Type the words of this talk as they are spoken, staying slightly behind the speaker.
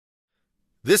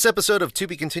This episode of To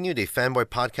Be Continued, a Fanboy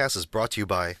podcast, is brought to you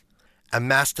by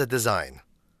Amasta Design.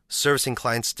 Servicing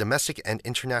clients domestic and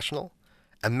international,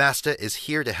 Amasta is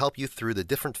here to help you through the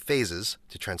different phases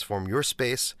to transform your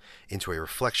space into a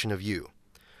reflection of you.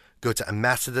 Go to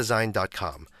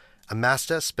amastadesign.com.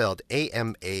 Amasta, spelled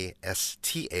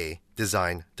A-M-A-S-T-A,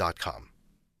 design.com.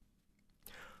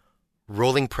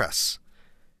 Rolling Press,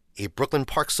 a Brooklyn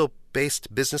Park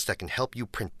Slope-based business that can help you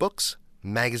print books,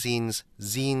 magazines,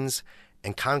 zines,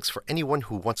 and comics for anyone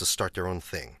who wants to start their own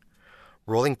thing.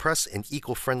 Rolling Press, an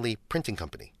eco-friendly printing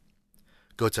company.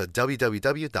 Go to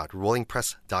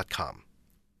www.rollingpress.com.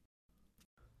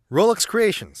 Rolex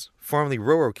Creations, formerly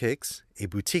Roro Cakes, a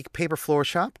boutique paper flower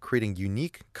shop creating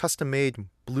unique, custom-made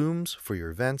blooms for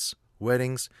your events,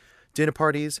 weddings, dinner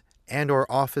parties,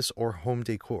 and/or office or home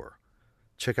decor.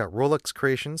 Check out Rolex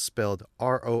Creations, spelled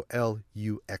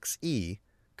R-O-L-U-X-E,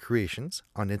 Creations,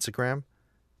 on Instagram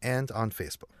and on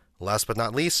Facebook. Last but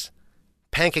not least,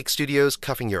 Pancake Studios,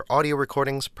 covering your audio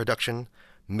recordings, production,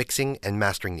 mixing, and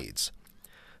mastering needs.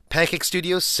 Pancake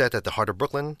Studios, set at the heart of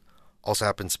Brooklyn, also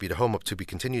happens to be the home of To Be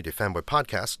Continued, a Fanboy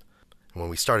podcast. And when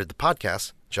we started the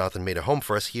podcast, Jonathan made a home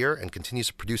for us here and continues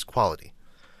to produce quality.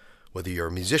 Whether you're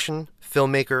a musician,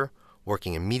 filmmaker,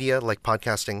 working in media like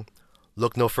podcasting,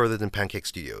 look no further than Pancake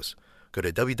Studios. Go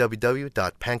to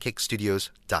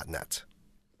www.pancakestudios.net.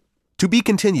 To Be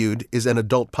Continued is an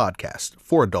adult podcast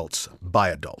for adults by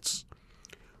adults.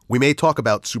 We may talk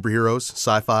about superheroes,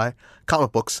 sci-fi,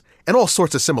 comic books, and all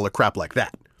sorts of similar crap like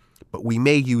that, but we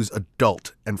may use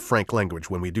adult and frank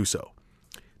language when we do so.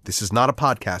 This is not a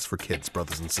podcast for kids,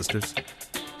 brothers and sisters.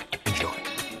 Enjoy.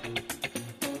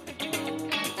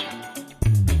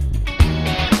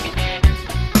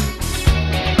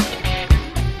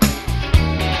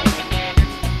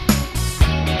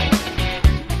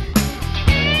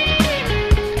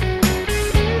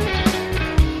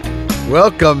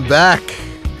 Welcome back.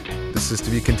 This is To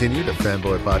Be Continued, a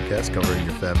fanboy podcast covering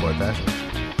your fanboy passions.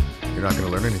 You're not going to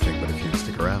learn anything, but if you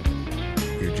stick around,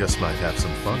 you just might have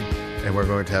some fun. And we're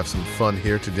going to have some fun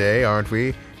here today, aren't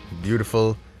we?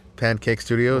 Beautiful Pancake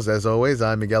Studios, as always.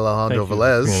 I'm Miguel Alejandro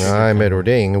Velez. And I'm Edward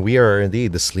Ding. We are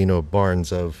indeed the Celino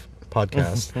Barnes of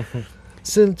podcast.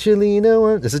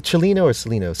 Chelino, is it Chelino or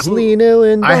Celino? Celino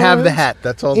and Barnes. I have the hat.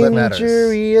 That's all that matters.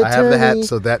 I have the hat,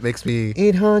 so that makes me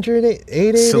 800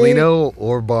 Celino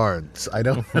or Barnes. I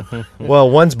don't.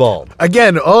 Well, one's bald.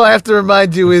 Again, all I have to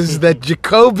remind you is that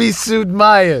Jacoby sued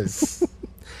Myers.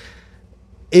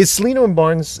 Is Celino and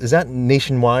Barnes, is that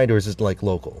nationwide or is it like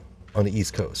local on the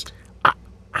East Coast?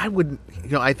 I would,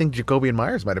 I think Jacoby and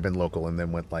Myers might have been local and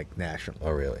then went like national. Oh,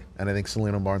 really? And I think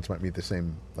Celino and Barnes might be the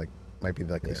same, the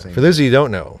same. For those of you who don't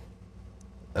know,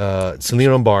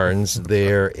 Celino and Barnes,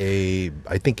 they're I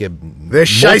think a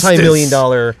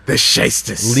multi-million-dollar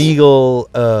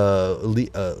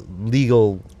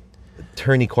legal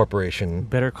attorney corporation.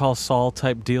 Better Call Saul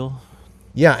type deal.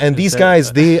 Yeah, and these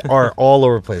guys, they are all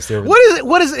over the place.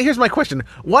 What is it? Here's my question.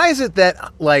 Why is it that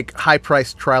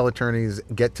high-priced trial attorneys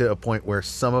get to a point where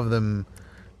some of them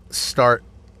start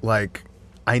I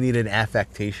need an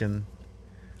affectation,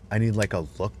 I need a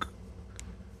look,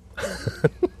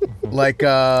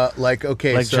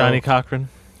 okay, so Johnny Cochran.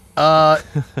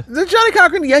 The Johnny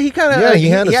Cochran, yeah, he kind of he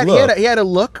had his look. He had a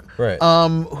look, right?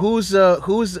 Who's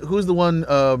the one?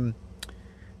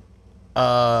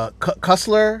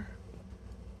 Kussler.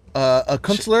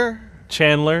 Kunstler?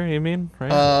 Chandler, you mean?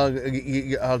 Right?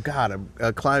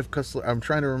 Clive Kussler. I'm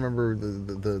trying to remember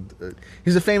the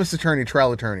he's a famous attorney,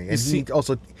 trial attorney, and he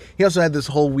also had this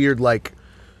whole weird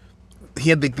he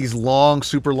had these long,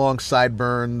 super long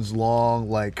sideburns, long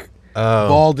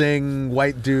balding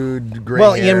white dude,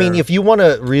 gray hair. I mean, if you want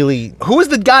to really, who was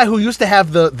the guy who used to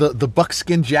have the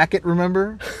buckskin jacket?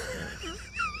 Remember?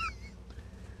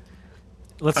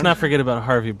 Let's not forget about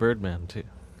Harvey Birdman too.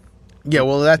 Yeah,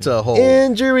 well, that's a whole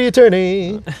injury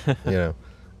attorney. The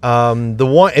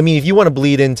one, if you want to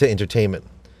bleed into entertainment,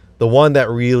 the one that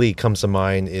really comes to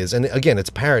mind is, and again, it's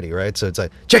parody, right? So it's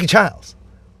like Jackie Childs.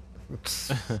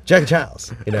 Jackie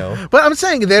Childs, But I'm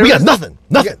saying we got nothing.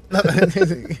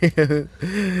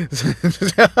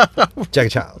 Jackie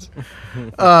Childs.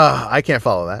 I can't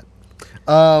follow that.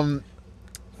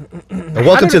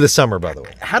 Welcome to the summer, by the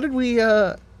way. How did we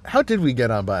get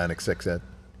on Bionic 6, Ed?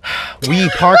 We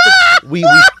parked. We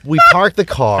parked the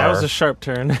car. That was a sharp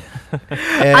turn.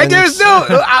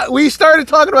 We started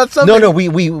talking about something. No.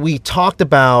 We talked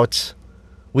about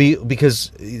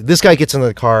because this guy gets into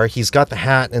the car. He's got the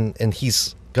hat and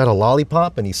he's got a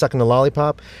lollipop and he's sucking the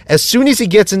lollipop. As soon as he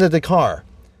gets into the car,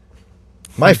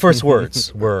 my first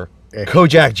words were,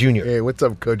 Kojak Jr. Hey, what's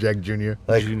up, Kojak Jr.?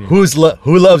 Like,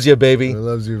 who loves you, baby? Who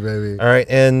loves you, baby? All right,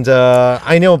 and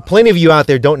I know plenty of you out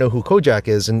there don't know who Kojak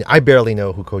is, and I barely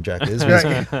know who Kojak is.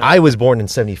 Because I was born in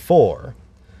 '74,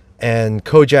 and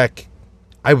Kojak,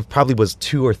 I probably was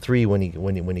 2 or 3 when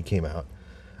he came out.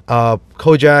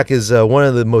 Kojak is one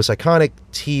of the most iconic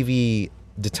TV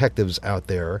detectives out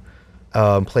there,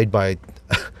 played by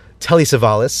Telly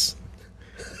Savalas.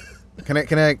 Can I?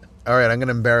 All right, I'm going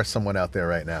to embarrass someone out there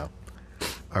right now.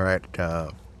 All right,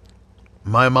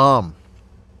 my mom,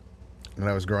 when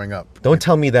I was growing up. Don't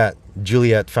tell me that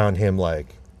Juliet found him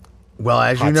like. Well,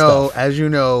 as hot you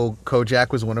know,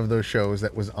 Kojak was one of those shows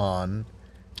that was on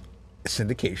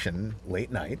syndication late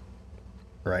night,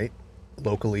 right?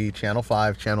 Locally, Channel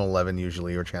 5, Channel 11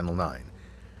 usually, or Channel 9.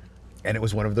 And it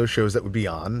was one of those shows that would be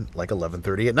on like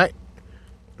 11:30 at night.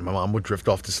 My mom would drift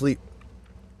off to sleep.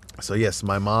 So yes,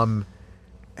 my mom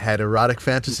had erotic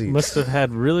fantasies. Must have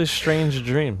had really strange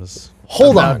dreams.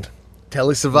 Hold on.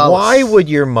 Telly Savalas. Why would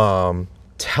your mom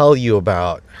tell you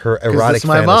about her erotic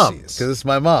fantasies? Because it's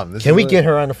my mom. Can we get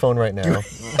her on the phone right now? Hold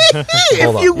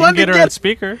on. You can get her on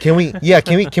speaker. Can we? Yeah.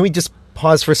 Can we just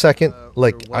pause for a second?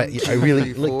 Like, I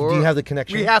really. Like, do you have the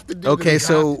connection? We have to do. Okay,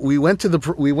 so we went to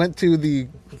the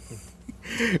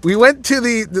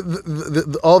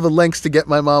all the lengths to get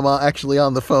my mom actually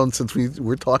on the phone, since we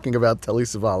were talking about Telly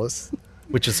Savalas,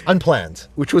 which is unplanned.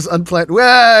 Which was unplanned.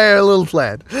 Well, a little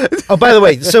planned. Oh, by the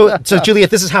way, so Juliet,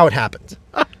 this is how it happened.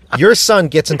 Your son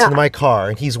gets into my car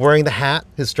and he's wearing the hat,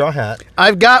 his straw hat.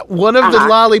 I've got one of the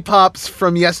lollipops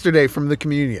from yesterday from the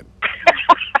communion.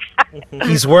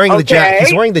 He's wearing the jacket.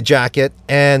 He's wearing the jacket,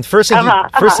 and first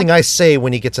thing I say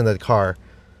when he gets into the car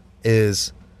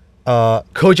is,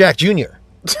 Kojak Jr.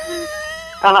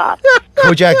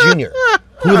 Kojak Jr.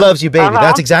 Who loves you, baby?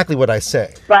 That's exactly what I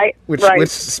say. Right. Which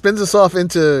spins us off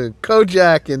into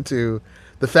Kojak, into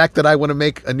the fact that I want to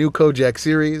make a new Kojak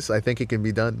series. I think it can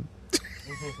be done.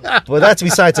 Well, that's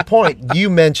besides the point. You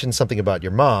mentioned something about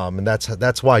your mom, and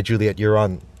that's why, Juliet, you're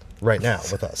on right now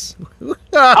with us.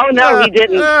 Oh, no, he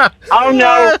didn't. Oh,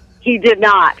 no, he did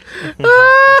not.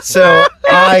 So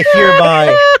I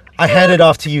hand it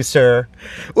off to you, sir.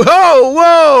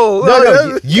 Whoa!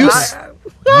 No, you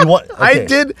want?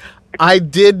 Okay. I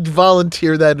did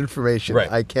volunteer that information.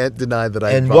 Right. I can't deny that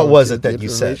I. And what was it that you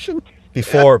said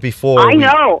before? I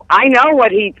know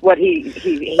what he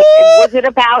was it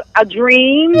about a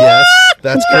dream? Yes,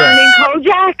 that's correct. Concerning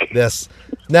Kojak? Yes.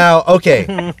 Now, okay,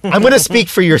 I'm going to speak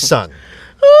for your son.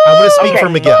 I'm going to speak for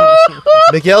Miguel.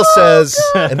 Miguel says,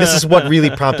 and this is what really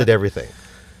prompted everything.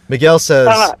 Miguel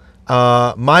says,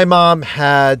 my mom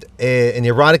had an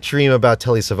erotic dream about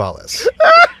Telly Savalas.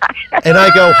 And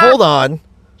I go, hold on.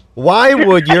 Why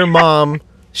would your mom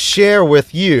share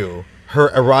with you her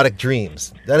erotic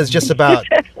dreams? That is just about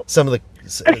some of the...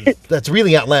 That's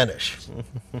really outlandish.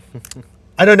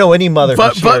 I don't know any mother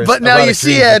who shares but now you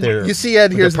see, Ed. Here's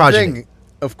the progeny. thing.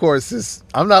 Of course, is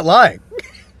I'm not lying.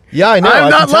 Yeah, I know. I'm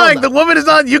not lying. The woman is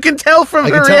on. You can tell from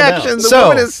her reaction. The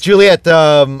woman is. Juliet,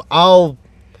 I'll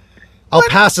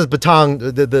pass the baton.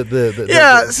 The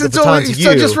baton to you.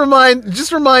 So just remind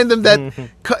them that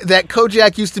that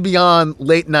Kojak used to be on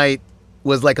late night.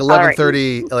 Was like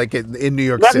 11:30, like in New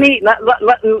York City.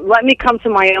 Let me come to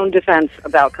my own defense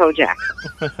about Kojak.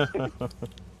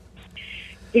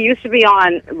 He used to be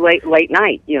on late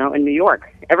night, in New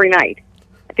York every night.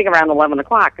 I think around 11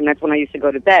 o'clock, and that's when I used to go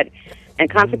to bed. And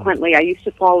consequently, I used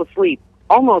to fall asleep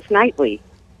almost nightly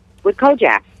with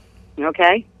Kojak,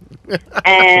 okay?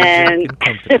 And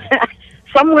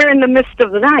somewhere in the midst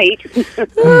of the night,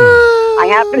 I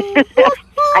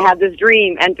had this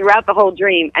dream, and throughout the whole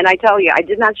dream, and I tell you, I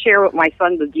did not share with my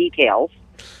son the details,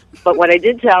 but what I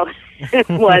did tell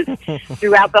was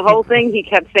throughout the whole thing, he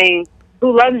kept saying,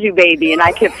 "Who loves you, baby?" And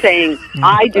I kept saying,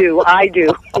 "I do, I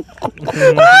do."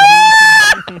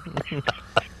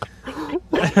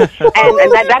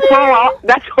 and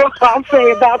that's what I'll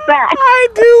say about that. I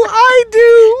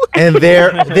do. And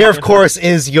there of course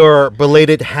is your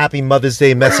belated Happy Mother's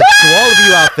Day message to all of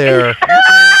you out there.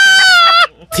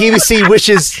 TVC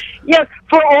wishes. Yes,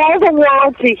 for all the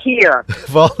world to hear.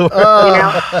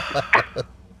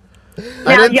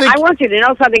 I want you to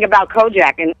know something about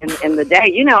Kojak in the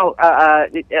day.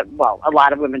 A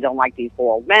lot of women don't like these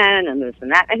bald men and this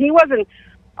and that. And he wasn't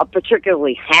a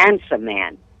particularly handsome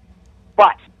man,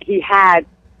 but he had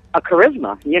a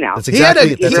charisma, That's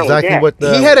exactly what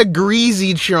he had a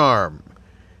greasy charm.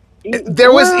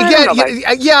 There was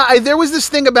there was this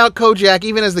thing about Kojak,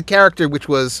 even as the character, which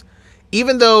was,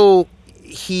 even though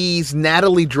he's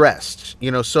nattily dressed,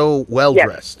 so well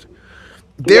dressed.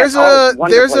 There's a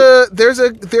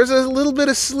little bit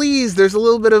of sleaze. There's a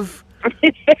little bit of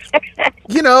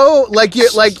You know, like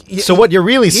So what you're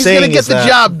really he's saying gonna get is the that,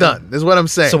 job done. Is what I'm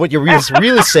saying. So what you're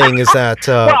really saying is that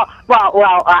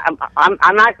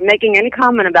I'm not making any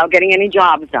comment about getting any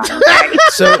jobs done. Okay?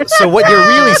 so what you're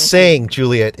really saying,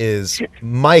 Juliet, is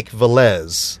Mike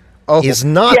Velez is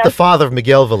not the father of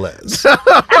Miguel Velez.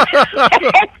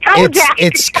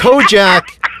 It's Kojak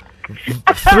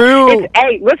through.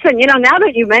 Hey, listen. You know, now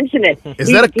that you mention it, is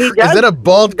that a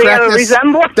bald crackness?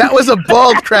 That was a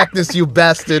bald crackness, you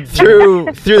bastard.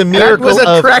 through the miracle that was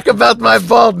a of crack about my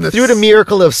baldness. through the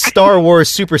miracle of Star Wars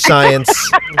super science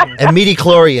and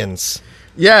midichlorians.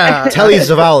 Yeah, Telly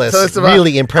Savalas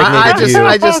really impregnated you.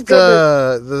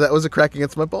 That was a crack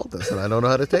against my baldness, and I don't know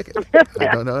how to take it.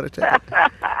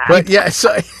 But yeah,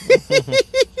 so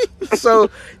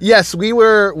yes, we.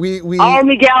 Oh,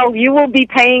 Miguel, you will be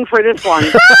paying for this one.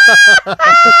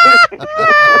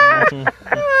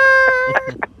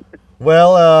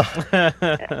 Well,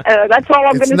 that's all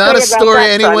I'm going to say. It's not a story about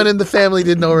that, anyone son. in the family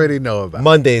didn't already know about.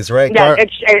 Mondays, right? Yeah,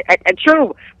 it's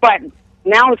true, but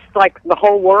now it's like the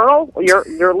whole world.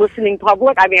 You're listening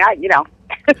public. I mean,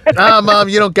 Mom,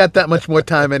 you don't got that much more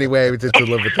time anyway to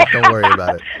live with it. Don't worry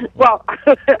about it. Well,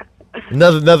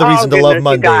 another reason to love goodness,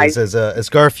 Mondays, as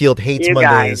Garfield hates You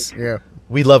Mondays. Yeah.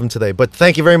 We love him today. But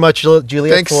thank you very much,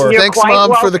 Juliet. Thanks. For you're Thanks, quite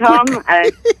Mom, welcome. for the quick.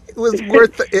 It was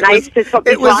worth it. Nice to talk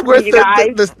It was to worth you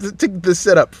guys. the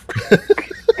setup.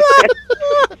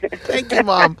 Thank you,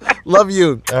 Mom. Love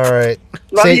you. All right.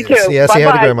 Love you too. Yeah, say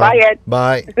hi to Grandma. Bye, Ed.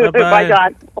 Bye. Bye,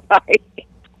 John. Bye.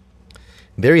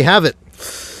 There you have it.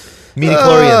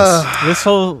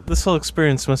 Midichlorians. This whole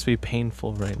experience must be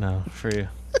painful right now for you.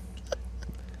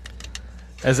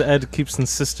 As Ed keeps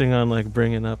insisting on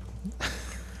bringing up.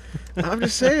 I'm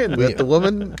just saying that the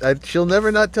woman, she'll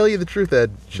never not tell you the truth,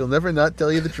 Ed. She'll never not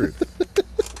tell you the truth.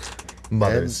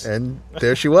 Mothers. And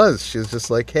there she was. She was just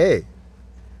like, hey,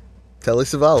 Telly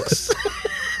Savalas.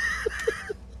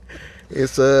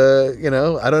 It's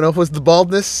I don't know if it was the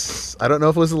baldness. I don't know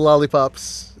if it was the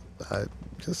lollipops.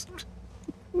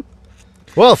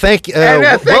 Well, thank you.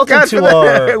 Welcome to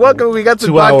our. Welcome. We got the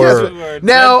podcast.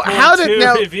 Now,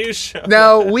 review show.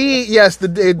 Now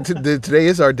today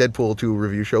is our Deadpool 2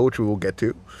 review show, which we will get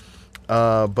to.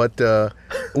 But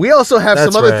we also have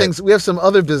some other things. We have some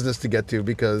other business to get to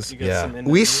because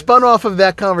we spun off of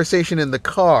that conversation in the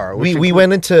car. We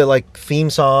went into theme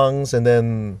songs and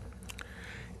then.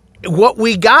 What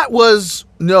we got was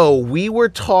we were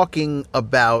talking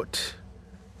about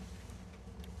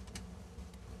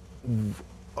we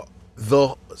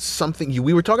were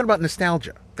talking about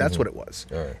nostalgia. That's what it was.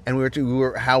 Right. And we were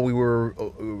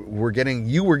getting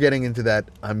into that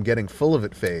I'm getting full of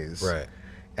it phase. Right.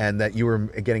 And that you were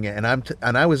getting it, and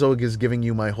I was always giving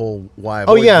you my whole why.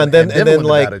 Oh yeah, and then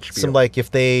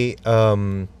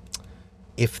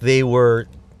if they were,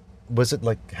 was it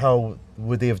how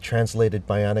would they have translated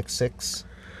Bionic 6?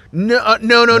 No.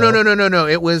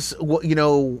 It was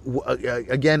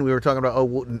again we were talking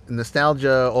about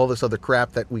nostalgia, all this other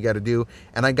crap that we got to do,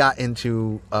 and I got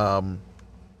into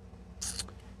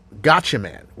Gotcha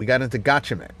Man. We got into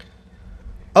Gotcha Man.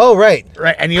 Oh right.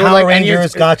 And you Power were like,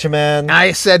 Rangers, Gotcha Man.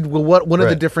 I said, well, one of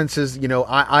the differences,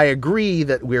 I agree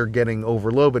that we're getting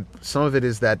overload, but some of it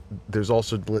is that there's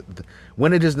also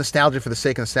when it is nostalgia for the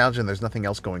sake of nostalgia, and there's nothing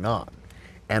else going on.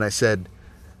 And I said,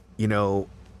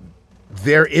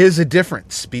 there is a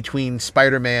difference between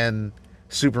Spider-Man,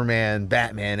 Superman,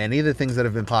 Batman, any of the things that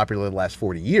have been popular the last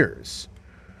 40 years,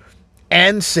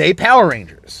 and say Power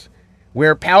Rangers,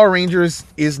 where Power Rangers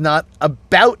is not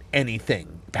about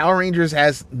anything. Power Rangers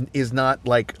is not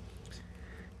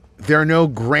there are no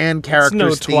grand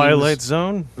characters. It's no Twilight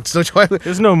Zone. It's no Twilight.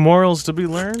 There's no morals to be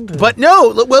learned. But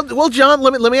no, well, John,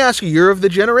 let me ask you. You're of the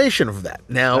generation of that.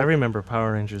 Now I remember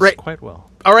Power Rangers quite well.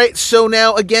 All right, so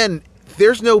now again,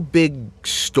 there's no big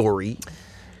story.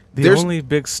 The only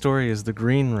big story is the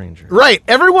Green Ranger. Right.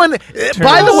 Everyone.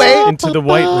 By the way, into the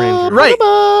White Ranger. Right.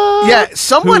 Yeah.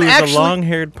 Someone who's actually a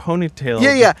long-haired ponytail.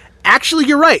 Yeah. Actually,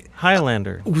 you're right.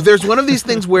 Highlander. There's one of these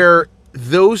things where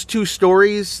those two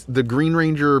stories, the Green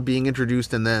Ranger being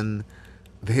introduced and then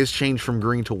his change from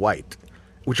green to white,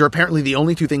 which are apparently the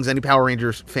only two things any Power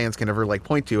Rangers fans can ever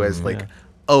point to as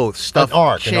stuff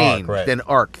changed, an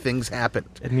arc, things happened.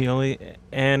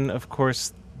 And of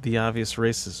course the obvious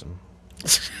racism.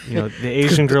 The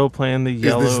Asian girl playing the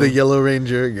yellow. Is this the Yellow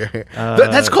Ranger? Yeah.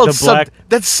 That's called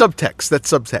that's subtext.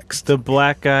 That's subtext. The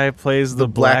black guy plays the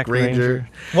Black Ranger.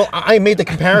 Well, I made the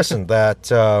comparison that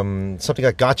something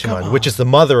like Gatchaman, which is the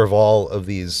mother of all of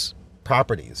these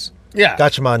properties. Yeah.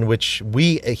 Gatchaman, which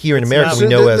we here in America we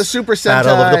know as the Super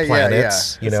Battle Sentai, of the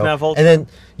Planets. It's now Voltron. And then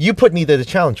you put me to the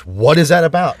challenge. What is that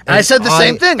about? And I said the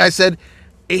same thing. I said,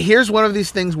 here's one of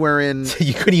these things wherein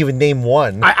You couldn't even name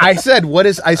one. I said,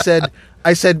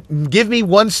 I said, give me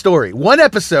one story, one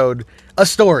episode, a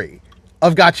story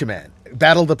of Gotcha Man,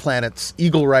 Battle of the Planets,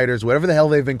 Eagle Riders, whatever the hell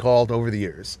they've been called over the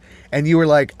years. And you were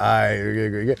like,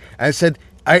 I said,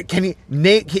 can you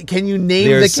name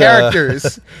There's, the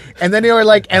characters? And then you were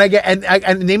like,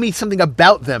 and name me something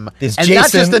about them, There's and Jason,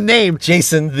 not just the name.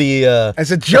 Jason, the I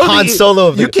said Joe Han Solo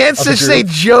of the You can't of the just say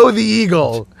group. Joe the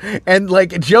Eagle and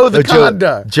like Joe the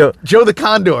Condor. Joe the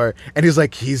Condor, and he's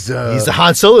like he's the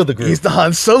Han Solo of the group. He's the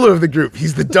Han Solo of the group.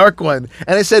 He's the dark one.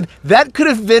 And I said that could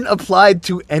have been applied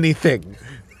to anything.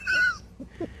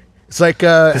 It's like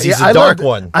he's the dark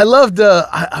one. I loved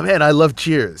I loved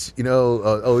Cheers. You know,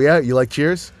 oh yeah, you like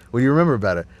Cheers? What do you remember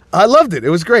about it? I loved it. It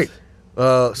was great.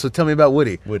 So tell me about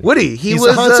Woody. Woody, He's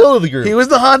the Han Solo of the group. He was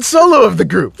the Han Solo of the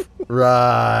group.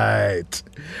 Right.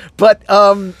 But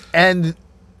and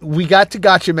we got to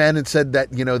Gotcha Man and said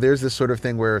that, you know, there's this sort of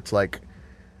thing where it's like,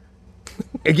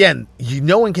 again,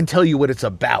 no one can tell you what it's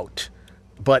about,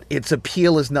 but its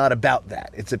appeal is not about that.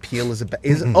 Its appeal is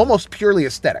almost purely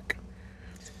aesthetic.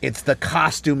 It's the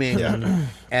costuming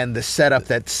and the setup,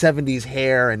 that 70s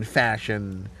hair and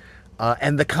fashion,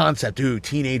 and the concept. Ooh,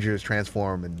 teenagers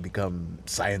transform and become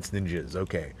science ninjas.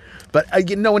 Okay, but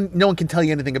no one can tell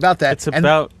you anything about that.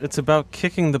 It's about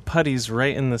kicking the putties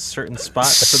right in the certain spot,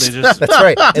 so they just That's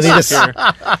right. And they just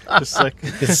just like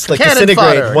Cannon disintegrate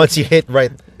fodder. once you hit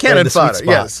right cannon in the sweet fodder. spot.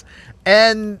 Yes,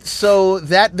 and so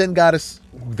that then got us.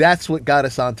 That's what got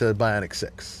us onto Bionic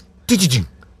 6.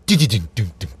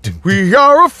 We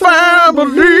are a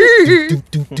family.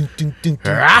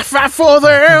 I fight for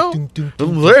them.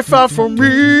 They fight for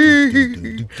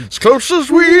me. As close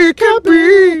as we can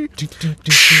be.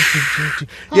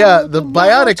 Yeah, the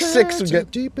Bionic 6 would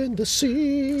get deep in the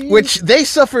sea. which they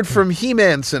suffered from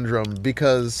He-Man syndrome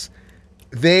because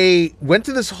they went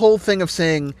to this whole thing of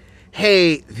saying,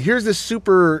 hey, here's this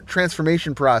super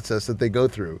transformation process that they go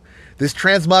through. This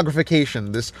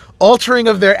transmogrification, this altering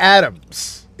of their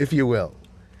atoms, if you will.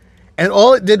 And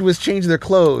all it did was change their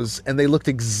clothes, and they looked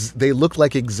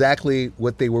like exactly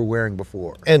what they were wearing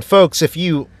before. And folks, if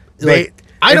you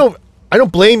I don't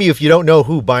blame you if you don't know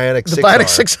who Bionic 6 The Bionic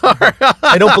 6 are.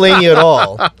 I don't blame you at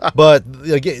all. But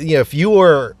if you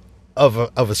were of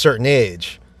a certain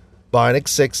age, Bionic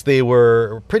 6, they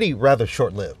were rather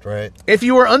short-lived, right? If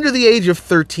you were under the age of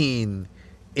 13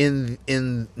 in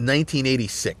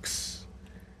 1986,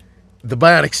 the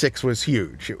Bionic 6 was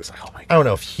huge. It was like, oh my God. I don't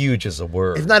know if huge is a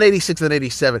word. If not 86, then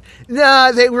 87.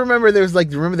 Nah, they remember there was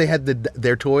like, remember they had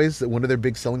their toys, that one of their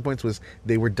big selling points was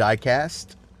they were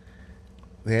die-cast.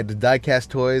 They had the die-cast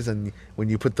toys, and when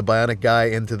you put the Bionic guy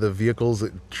into the vehicles,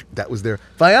 that was their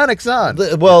Bionic's on.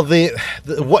 The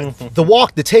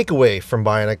takeaway from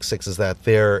Bionic 6 is that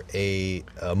they're a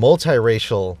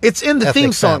multiracial. It's in the ethnic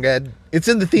theme song, family. Ed. It's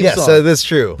in the theme Yes, song. so that's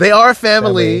true. They are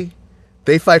family.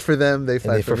 They fight for them. They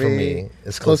fight they for me.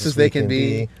 As close as they can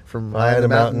be. From high in the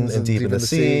mountains and deep in the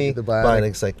sea. The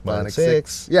Bionic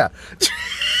 6. Yeah.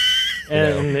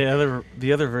 And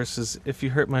the other verse is, if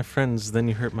you hurt my friends, then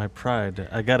you hurt my pride.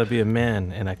 I gotta be a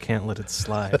man, and I can't let it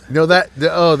slide. No,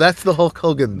 that's the Hulk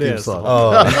Hogan theme Yes, song.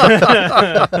 Oh.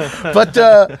 But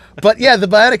yeah, the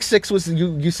Bionic 6 was,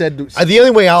 you said, The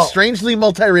only way I'll strangely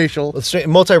multiracial.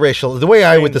 multiracial. The way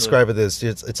I would describe it is,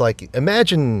 it's like,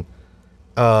 imagine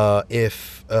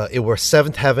if it were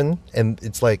Seventh Heaven, and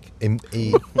it's like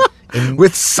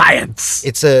With science.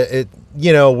 it's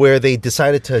where they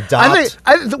decided to adopt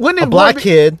a black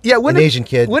kid, an Asian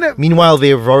kid. Meanwhile,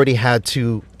 they've already had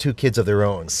two kids of their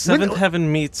own. Seventh Heaven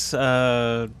meets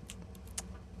Captain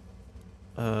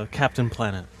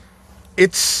Planet.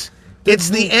 It's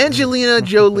the Angelina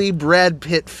Jolie Brad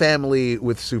Pitt family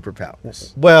with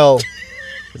superpowers. Well,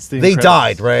 It's the they Incredibles.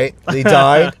 died, right? They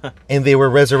died, and they were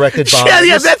resurrected by.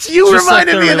 Yeah, that's you just like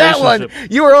reminded their me of that one.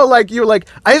 relationship. You were like,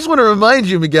 I just want to remind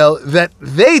you, Miguel, that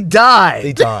they died.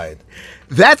 They died.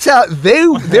 That's how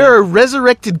they're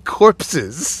resurrected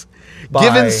corpses.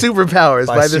 Given superpowers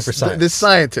by super science. this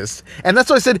scientist. And that's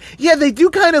why I said, yeah, they do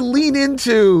kind of lean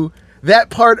into that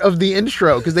part of the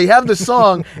intro, because they have the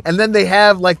song and then they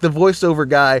have like the voiceover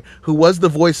guy who was the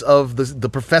voice of the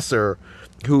professor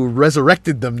who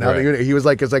resurrected them. Now Right. he was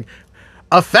like, it's like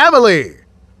a family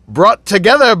brought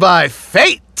together by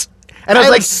fate. And I was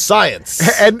like, science.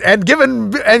 and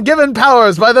given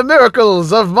powers by the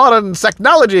miracles of modern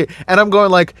technology. And I'm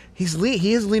going like, he is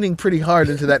leaning pretty hard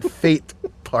into that fate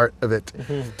part of it.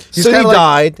 He's So they kinda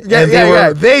like, died,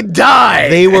 and they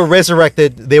died. They were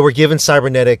resurrected. They were given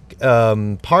cybernetic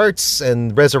parts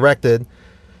and resurrected.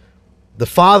 The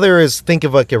father is, think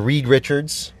of like a Reed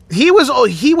Richards. He was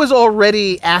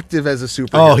already active as a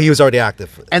superhero. Oh, he was already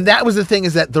active. And that was the thing,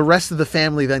 is that the rest of the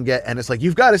family then and it's like,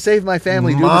 you've got to save my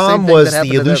family. Do the same Mom thing was that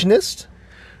happened the to them. illusionist.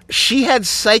 She had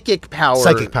psychic power.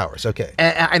 Psychic powers. Okay.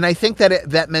 And I think that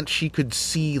that meant she could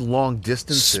see long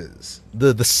distances.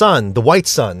 The sun, the white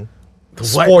sun.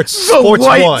 Sports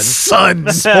white One. Sun.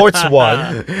 Sports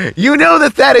One. You know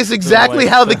that is exactly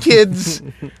how the kids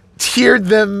tiered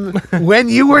them when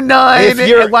you were 9 If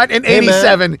you're- in hey, man.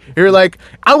 87. You're like,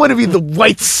 I want to be the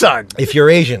white sun. If you're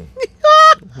Asian,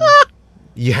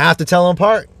 you have to tell them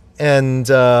apart. And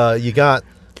you got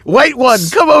White one,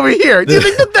 come over here. Do you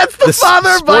think that's the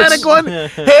father sports- Bionic one?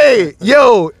 Hey,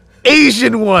 yo,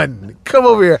 Asian one, come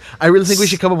over here. I really think we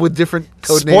should come up with different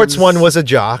code Sports names. One was a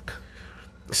jock.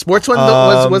 Sports one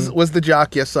was the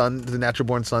jock, yes, son, the natural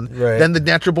born son. Right. Then the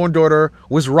natural born daughter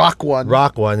was Rock one.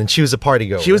 Rock One, and she was a party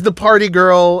goer. She was the party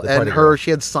girl, and party girl. she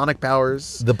had sonic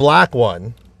powers. the black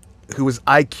one. Who was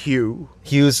IQ?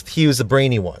 He was the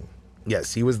brainy one.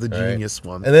 Yes, he was the Right. genius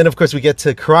one. And then of course we get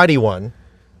to Karate One.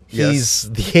 Yes. He's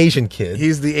the Asian kid.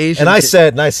 He's the Asian. and I kid.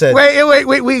 said,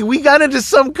 Wait. We got into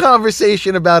some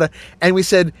conversation about it, and we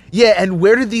said, yeah, and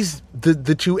where did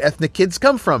the two ethnic kids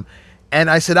come from? And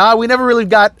I said, we never really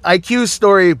got IQ's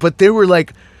story, but there were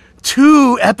like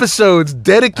 2 episodes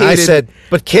dedicated. I said,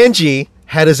 but Kenji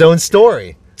had his own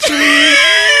story.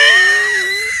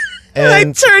 and I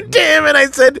turned to him and I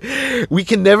said, we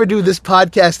can never do this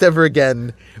podcast ever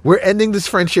again. We're ending this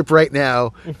friendship right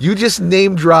now. You just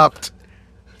name dropped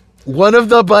one of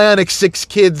the Bionic 6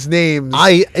 kids' names.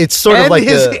 It's sort and of like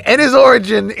his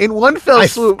origin in one fell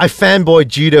swoop. I fanboy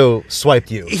judo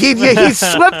swiped you. He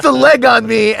swept the leg on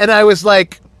me, and I was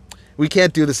like, we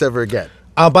can't do this ever again.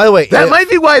 By the way, That might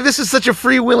be why this is such a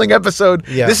freewheeling episode.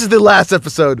 Yeah. This is the last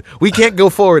episode. We can't go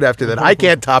forward after that. I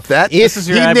can't top that. This is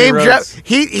your Abbey Road. This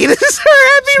is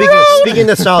our Abbey Road. Speaking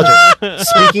nostalgia.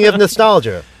 Speaking of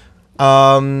nostalgia,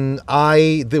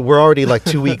 we're already like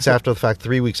 2 weeks after the fact,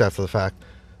 3 weeks after the fact.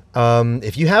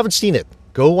 If you haven't seen it,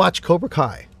 go watch Cobra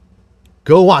Kai.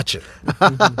 Go watch it.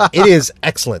 It is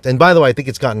excellent. And by the way, I think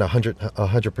it's gotten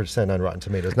 100% on Rotten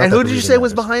Tomatoes. Not And that who it did you really say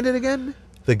was matters. behind it again?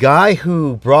 The guy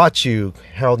who brought you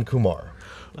Harold and Kumar.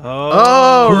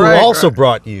 Oh, Who right. also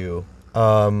brought you no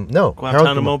Harold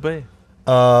Guantanamo Kumar. Bay.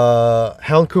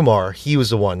 Harold Kumar. He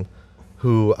was the one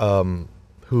who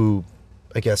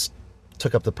I guess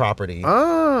took up the property. Oh,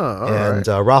 all and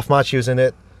right. Ralph Macchio's in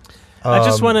it. I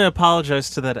just want to apologize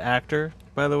to that actor,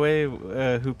 by the way,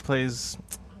 who plays.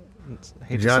 I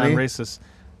hate to Johnny? sound racist.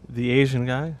 The Asian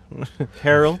guy,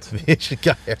 Harold. The Asian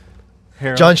guy.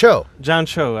 Harold. John Cho. John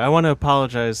Cho. I want to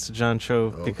apologize to John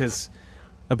Cho because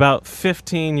about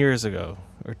 15 years ago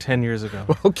or 10 years ago,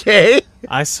 Okay.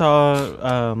 I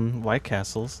saw White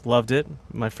Castles. Loved it.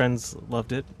 My friends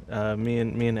loved it. Me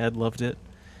and Ed loved it.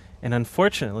 And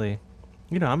unfortunately,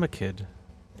 I'm a kid,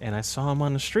 and I saw him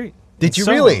on the street. Did in you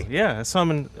Soho. really? Yeah, I saw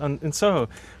him in Soho.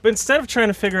 But instead of trying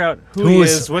to figure out who he Who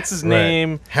is- is, what's his right.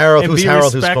 name, Harold, and who's be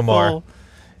Harold, who's respectful, Kumar.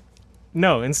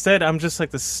 No, instead I'm just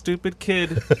like the stupid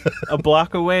kid a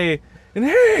block away, and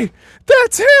hey,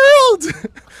 that's Harold,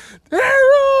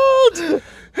 Harold,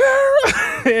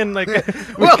 and like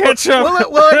we catch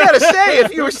up. Well, I gotta say,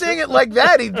 if you were saying it like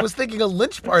that, he was thinking a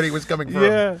lynch party was coming from.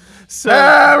 Yeah. So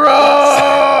Harold.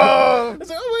 I was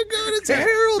like, oh my god, it's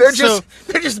Harold.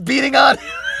 They're just beating on.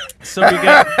 So we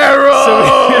get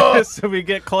Harold. so we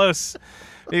get close.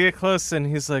 We get close, and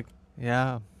he's like,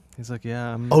 yeah. He's like,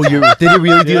 yeah. Oh, did he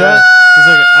really do that? He's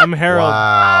like, I'm Harold. I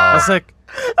Wow. was like,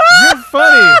 you're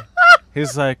funny.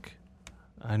 He's like,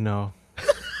 I know.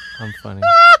 I'm funny.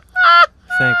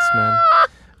 Thanks, man.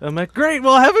 I'm like, great.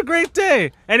 Well, have a great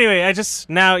day. Anyway, I just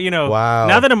now, Wow.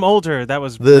 now that I'm older, that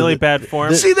was really bad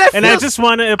form. See, that and I feels- just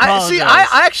want to apologize.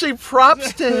 I actually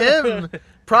props to him.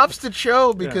 Props to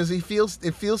Cho because it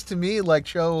feels to me like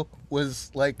Cho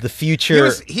was like The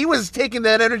future. He was taking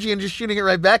that energy and just shooting it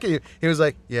right back at you. He was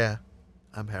like, "Yeah,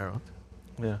 I'm Harold."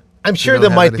 yeah. I'm sure don't there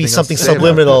have might be anything else something to say about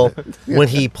subliminal when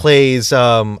he plays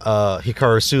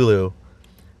Hikaru Sulu,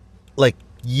 like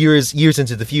years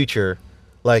into the future.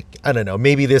 Like, I don't know,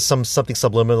 maybe there's something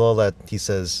subliminal that he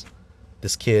says,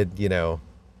 this kid,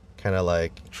 kind of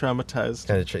like, Traumatized.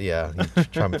 he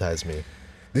traumatized me.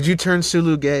 Did you turn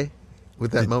Sulu gay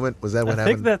with that moment? Was that what I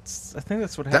happened? think that's what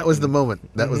happened. That was the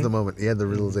moment. That was the moment. He had the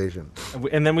realization.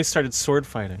 And then we started sword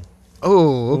fighting.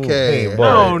 Oh, okay. hey,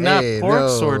 No, not Hey, pork no.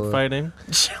 sword fighting.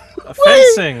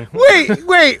 Fencing. Wait.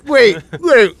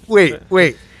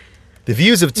 The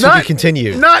views of To Not- Be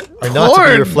Continued not are not to be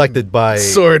porn reflected by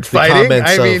sword the fighting.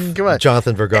 comments I mean, of come on.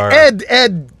 Jonathan Vergara.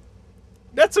 Ed,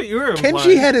 That's what you were implying.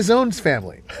 Kenji had his own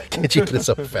family. Kenji and his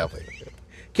own family.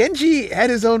 Kenji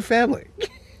had his own family.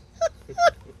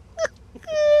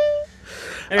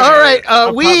 All right,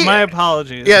 my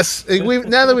apologies. Yes,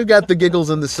 now that we've got the giggles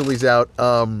and the sillies out,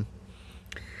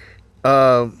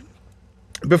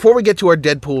 before we get to our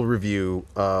Deadpool review,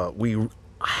 we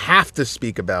have to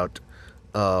speak about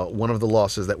one of the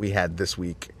losses that we had this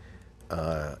week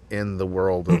in the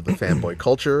world of the fanboy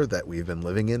culture that we've been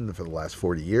living in for the last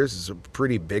 40 years. It's a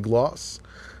pretty big loss.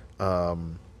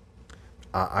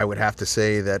 I would have to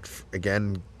say that,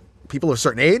 again, people of a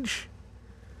certain age,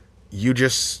 you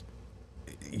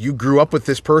grew up with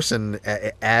this person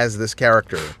as this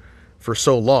character for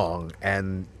so long,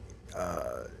 and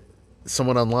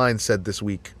someone online said this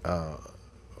week,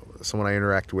 someone I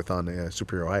interacted with on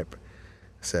Superhero Hype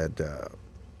said,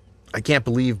 I can't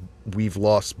believe we've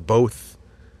lost both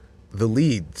the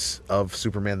leads of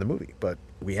Superman the movie, but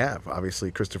we have.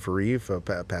 Obviously, Christopher Reeve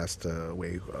passed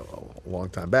away a long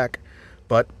time back,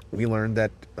 but we learned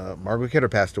that Margot Kidder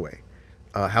passed away.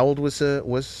 How old was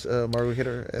Margot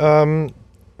Kidder?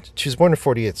 She was born in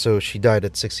 48, so she died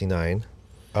at 69.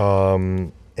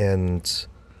 And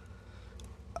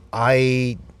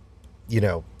I,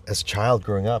 as a child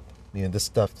growing up, this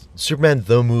stuff, Superman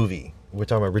the movie, we're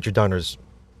talking about Richard Donner's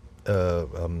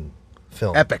film.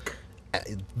 Epic.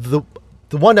 The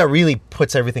one that really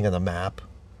puts everything on the map.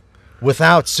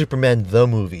 Without Superman the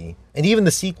movie, and even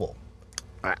the sequel,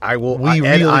 I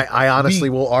honestly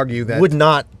will argue that would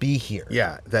not be here.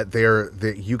 Yeah,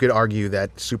 that you could argue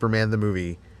that Superman the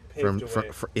movie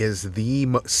is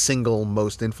the single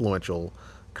most influential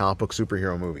comic book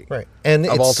superhero movie, right? And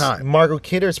of all time. Margot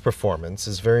Kidder's performance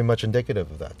is very much indicative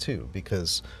of that too,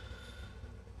 because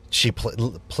she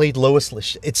played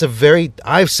Lois. It's a very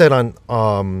I've said on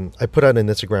I put out on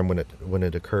Instagram when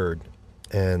it occurred,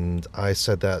 and I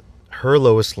said that her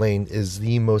Lois Lane is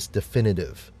the most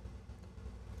definitive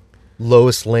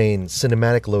Lois Lane,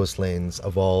 cinematic Lois Lanes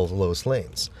of all Lois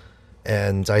Lanes.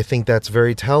 And I think that's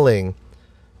very telling,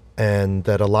 and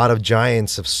that a lot of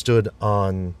giants have stood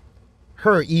on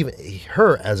her, even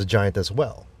her as a giant as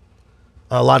well.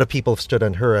 A lot of people have stood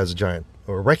on her as a giant,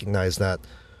 or recognize that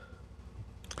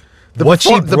the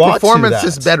performance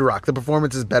is bedrock. The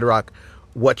performance is bedrock.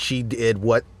 What she did,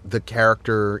 what the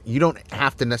character, you don't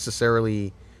have to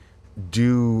necessarily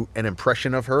do an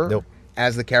impression of her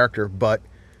as the character, but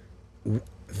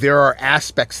there are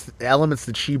elements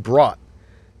that she brought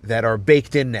that are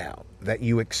baked in now that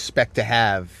you expect to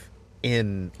have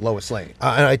in Lois Lane.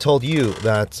 And I told you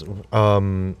that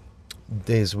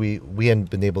days we hadn't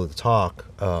been able to talk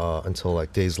until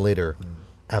like days later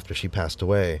after she passed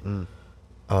away.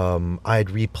 I had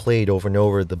replayed over and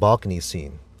over the balcony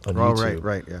scene on YouTube.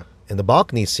 Right, yeah. And the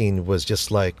balcony scene was just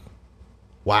like,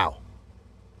 wow,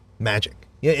 magic.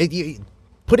 Yeah,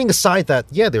 putting aside that,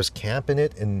 there's camp in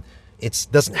it, and it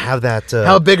doesn't have that.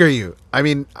 How big are you? I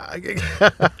mean,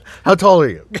 how tall are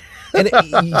you? And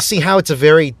you see how it's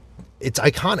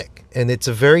iconic, and it's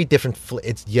a very different.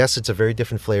 It's a very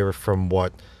different flavor from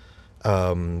what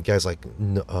guys like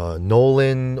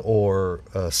Nolan or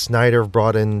Snyder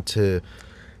brought into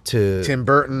Tim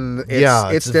Burton.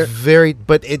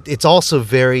 It's also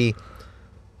very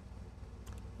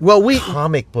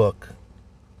comic book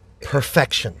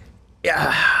perfection.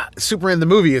 Yeah, Superman the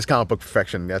movie is comic book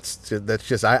perfection. That's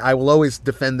just I will always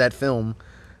defend that film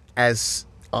as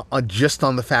just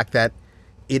on the fact that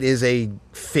it is a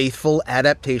faithful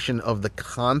adaptation of the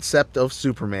concept of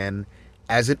Superman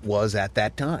as it was at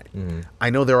that time. Mm-hmm. I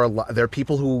know there are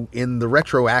people who in the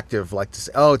retroactive like to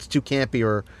say, "Oh, it's too campy,"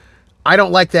 or "I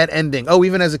don't like that ending." Oh,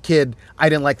 even as a kid, I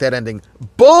didn't like that ending.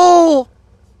 Bull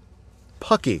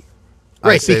Pucky.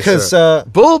 Right, because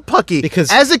Bull Pucky.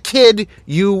 Because as a kid,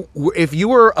 if you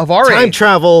were of our time age,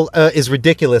 travel is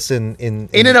ridiculous in and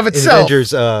of itself.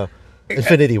 Avengers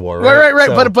Infinity War. Right.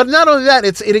 So. But not only that,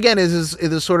 it again is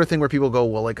the sort of thing where people go,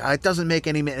 well, like it doesn't make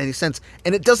any sense,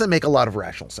 and it doesn't make a lot of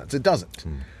rational sense. It doesn't.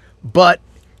 But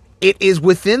it is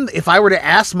within. If I were to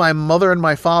ask my mother and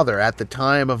my father at the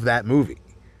time of that movie,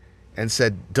 and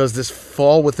said, does this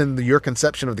fall within your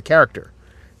conception of the character?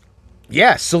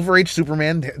 Yeah, Silver Age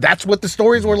Superman, that's what the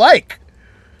stories were like.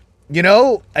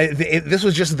 This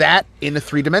was just that in a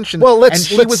 3 dimensions. Well, and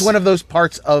she was one of those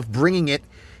parts of bringing it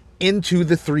into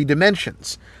the 3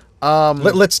 dimensions.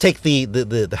 Let's take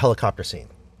the helicopter scene.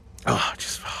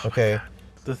 Okay.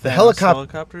 The Thanos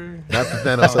helicopter? Not the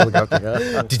Thanos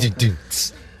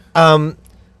helicopter.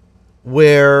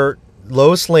 Where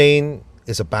Lois Lane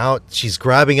is she's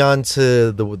grabbing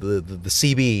onto the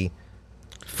CB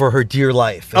for her dear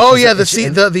life. And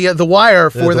the wire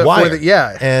for the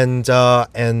wire.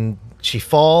 And she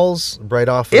falls right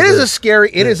off. It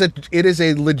is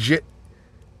a legit,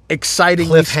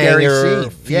 exciting, scary scene.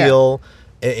 Feel,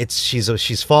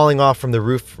 she's falling off from the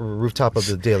rooftop of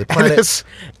the Daily Planet.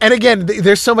 And again,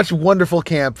 there's so much wonderful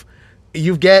camp.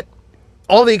 You get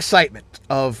all the excitement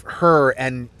of her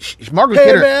and Margaret Hey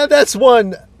Kidder. man, that's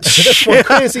one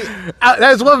crazy.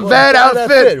 That's one bad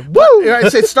outfit. Woo!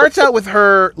 Right, so it starts out with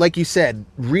her, like you said,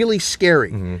 really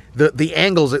scary. The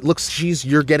angles, it looks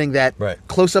you're getting that Right.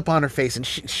 close up on her face, and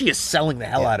she is selling the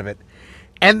hell out of it.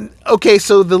 And okay,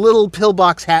 so the little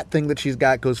pillbox hat thing that she's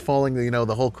got goes falling.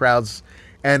 The whole crowd's,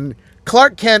 and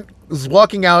Clark Kent is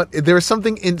walking out. There was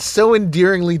something so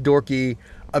endearingly dorky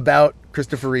about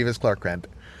Christopher Reeve as Clark Kent.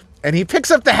 And he picks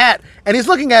up the hat, and he's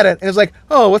looking at it, and he's like,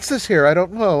 "Oh, what's this here? I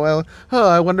don't know. Well,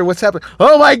 I wonder what's happening.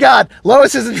 Oh my God,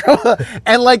 Lois is in trouble!"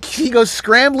 And like he goes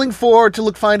scrambling forward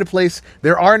to find a place.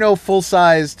 There are no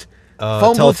full-sized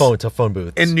telephone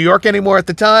booths in New York anymore. At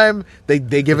the time, they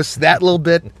give us that little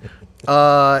bit.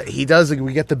 He does.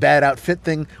 We get the bad outfit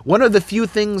thing. One of the few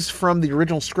things from the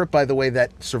original script, by the way,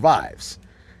 that survives,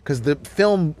 because the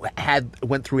film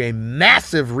went through a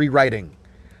massive rewriting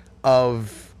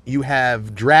of. You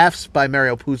have drafts by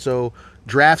Mario Puzo,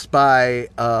 drafts by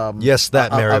Mario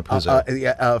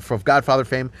Puzo from Godfather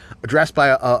fame, drafts by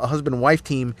a husband and wife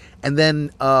team, and then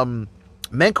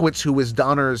Mankiewicz, who was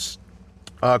Donner's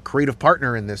creative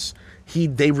partner in this,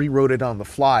 they rewrote it on the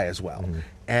fly as well.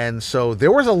 And so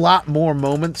there was a lot more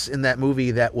moments in that movie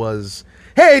that was,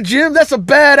 "Hey Jim, that's a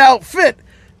bad outfit,"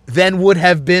 than would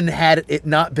have been had it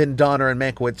not been Donner and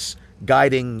Mankiewicz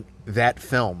guiding that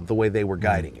film the way they were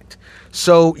guiding it.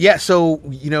 So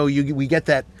we get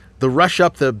that the rush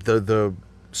up, the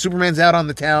Superman's out on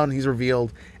the town, he's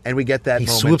revealed, and we get that he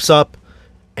moment. swoops up,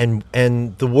 and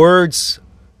the words,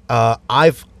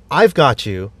 "I've got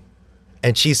you,"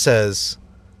 and she says,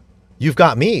 "You've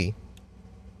got me.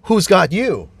 Who's got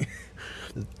you?"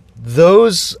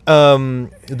 Those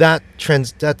that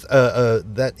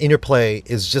interplay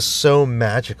is just so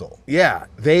magical. Yeah,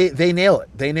 they nail it.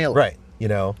 They nail it. Right.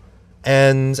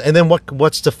 And then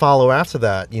what's to follow after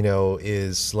that,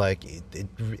 is like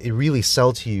it really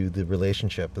sells to you the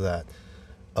relationship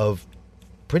of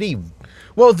pretty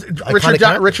well. Richard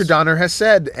Richard Donner has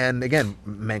said, and again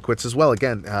Mankiewicz as well.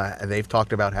 Again, they've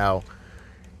talked about how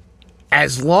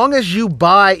as long as you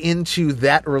buy into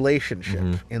that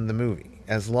relationship in the movie,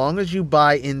 as long as you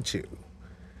buy into,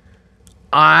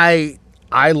 I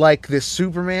like this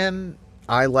Superman.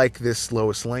 I like this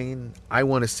Lois Lane. I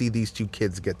want to see these two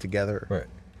kids get together. Right.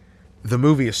 The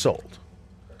movie is sold.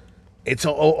 It's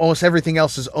almost everything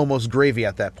else is almost gravy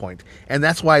at that point. And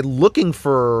that's why looking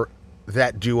for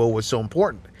that duo was so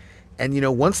important. And,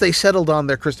 once they settled on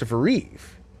their Christopher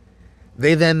Reeve,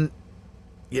 they then,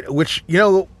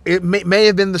 it may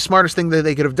have been the smartest thing that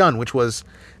they could have done, which was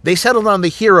they settled on the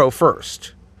hero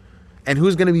first and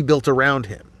who's going to be built around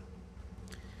him.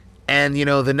 And,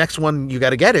 the next one you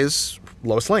got to get is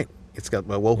Lois Lane. It's got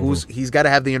he's got to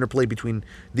have the interplay between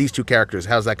these two characters.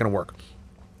 How's that going to work?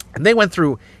 And they went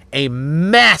through a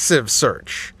massive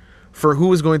search for who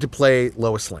was going to play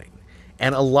Lois Lane,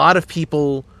 and a lot of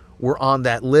people were on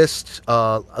that list.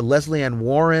 Leslie Ann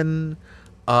Warren.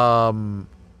 Who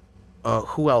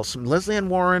else? Leslie Ann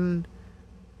Warren.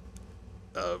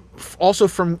 Also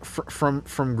from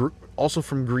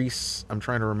Grease. I'm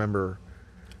trying to remember.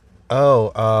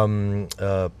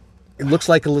 It looks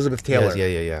like Elizabeth Taylor.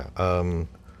 Yeah.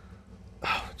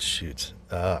 Shoot.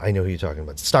 I know who you're talking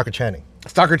about. Stockard Channing.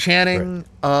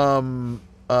 Right.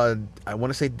 I want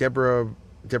to say Deborah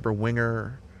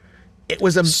Winger. It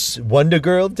was a Wonder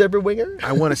Girl, Deborah Winger.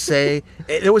 I want to say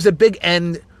it was a big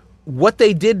end. What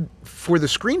they did for the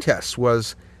screen test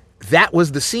was that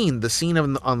was the scene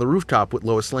on the rooftop with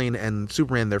Lois Lane and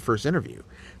Superman, their first interview.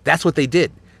 That's what they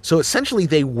did. So essentially,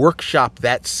 they workshopped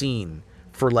that scene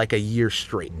for like a year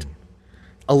straight.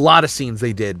 A lot of scenes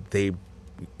they did. And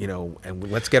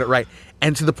let's get it right.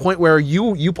 And to the point where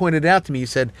you pointed it out to me, you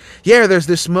said, "Yeah, there's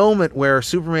this moment where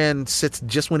Superman sits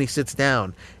just when he sits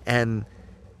down, and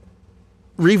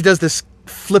Reeve does this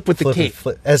flip with the cape."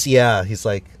 He's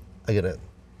like,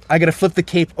 I gotta flip the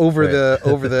cape over the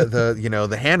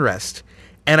the handrest.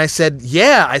 And I said,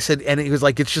 "Yeah," and he was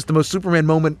like, "It's just the most Superman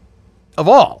moment of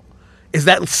all." Is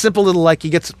that simple little like he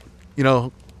gets,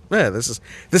 this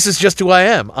is just who I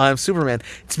am. I'm Superman.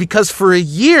 It's because for a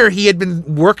year he had been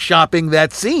workshopping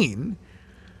that scene,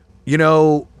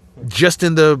 just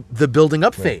in the building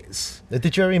up phase.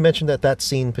 Did you already mention that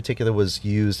scene in particular was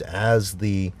used as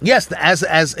the... Yes,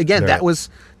 as again, that was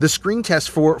the screen test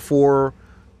for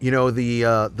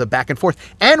the back and forth.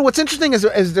 And what's interesting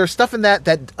is there's stuff in that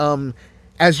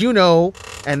as you know,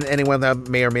 and anyone that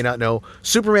may or may not know,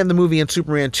 Superman the movie and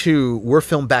Superman 2 were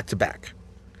filmed back to back.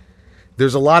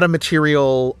 There's a lot of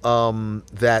material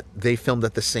that they filmed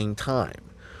at the same time.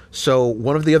 So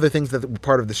one of the other things that were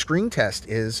part of the screen test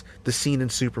is the scene in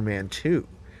Superman 2,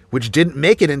 which didn't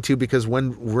make it into because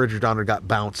when Richard Donner got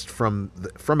bounced from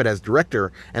it as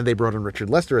director, and they brought in Richard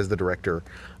Lester as the director,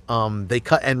 they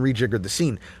cut and rejiggered the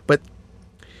scene. But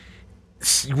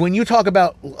when you talk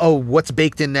about what's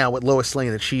baked in now with Lois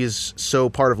Lane, that she is so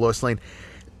part of Lois Lane,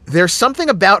 there's something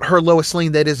about her Lois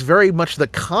Lane that is very much the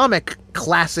comic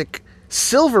classic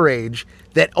Silver Age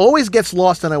that always gets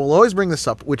lost, and I will always bring this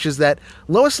up, which is that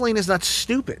Lois Lane is not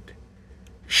stupid.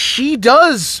 She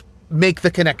does make the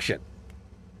connection.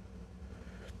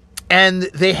 And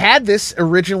they had this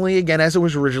originally, again, as it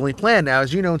was originally planned. Now,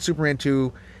 as you know, in Superman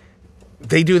 2,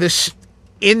 they do this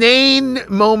inane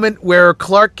moment where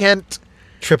Clark Kent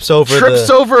trips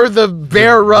over the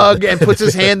bear rug and puts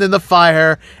his hand in the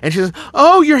fire, and she says,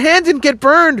 "Oh, your hand didn't get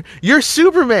burned. You're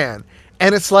Superman."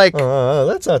 And it's like,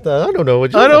 that's not that. I don't know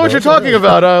what you're talking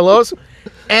about, Lois.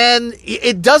 And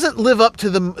it doesn't live up to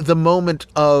the moment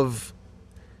of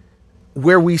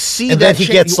where we see and that then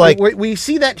he gets like we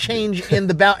see that change in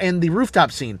the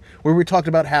rooftop scene where we talked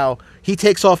about how he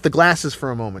takes off the glasses for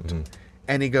a moment,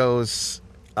 and he goes,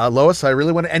 "Lois, I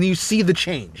really want to," and you see the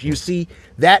change. You see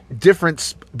that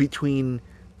difference between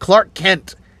Clark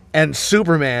Kent and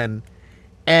Superman,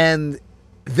 and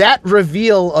that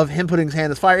reveal of him putting his hand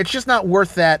in the fire, it's just not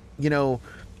worth that,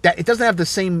 that it doesn't have the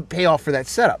same payoff for that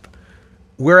setup.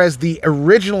 Whereas the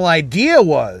original idea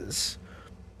was,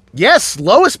 yes,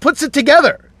 Lois puts it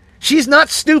together. She's not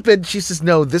stupid. She says,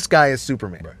 no, this guy is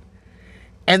Superman. Right.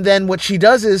 And then what she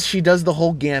does is she does the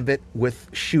whole gambit with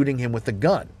shooting him with a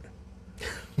gun.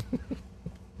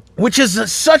 Which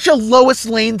is such a Lois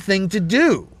Lane thing to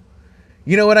do.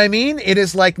 You know what I mean? It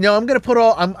is like, no, I'm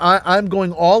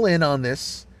going all in on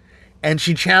this. And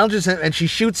she challenges him and she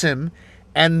shoots him,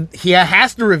 and he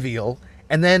has to reveal.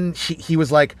 And then he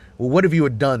was like, well, what have you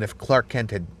had done if Clark Kent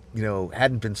had,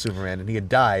 hadn't been Superman and he had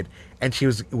died? And she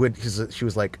was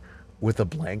like, with a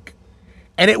blank.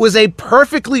 And it was a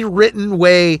perfectly written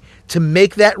way to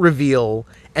make that reveal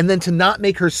and then to not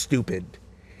make her stupid.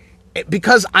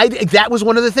 Because that was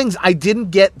one of the things I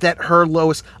didn't get, that her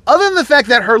Lois, other than the fact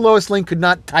that her Lois Lane could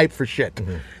not type for shit.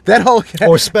 Mm-hmm. That whole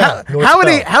or spell.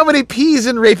 How many P's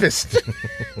in rapist?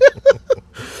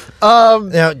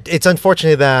 Now it's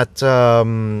unfortunate that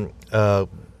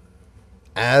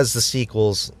as the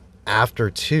sequels after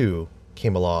 2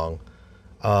 came along,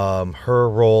 her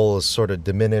role is sort of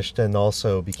diminished and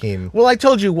also became. Well, I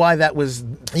told you why that was.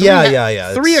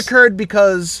 3 occurred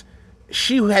because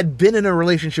she had been in a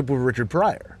relationship with Richard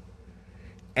Pryor,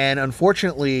 and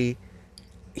unfortunately,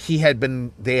 they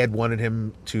had wanted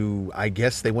him to. I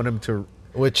guess they wanted him to.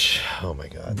 Which, oh my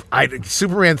God,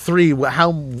 Superman 3.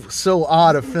 How so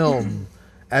odd a film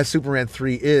as Superman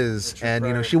 3 is, Richard and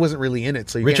Pryor. She wasn't really in it.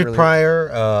 So Richard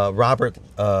Pryor, Robert.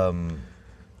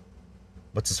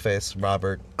 What's his face?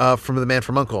 Robert from The Man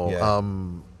from U.N.C.L.E. Yeah.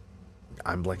 I'm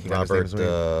blanking on his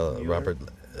name. Robert.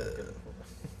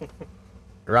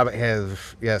 Robert has,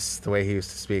 yes, the way he used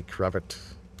to speak. Robert.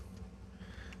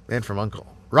 Man from U.N.C.L.E.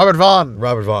 Robert Vaughn.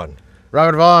 Robert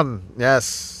Vaughn.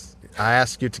 Yes. I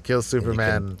ask you to kill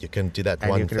Superman. You can do that and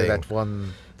one you can thing. Do that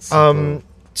one.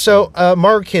 So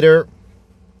Margaret Kidder,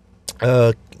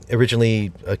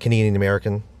 originally a Canadian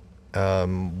American,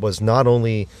 was not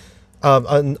only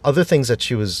other things that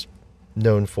she was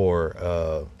known for,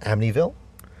 Amityville.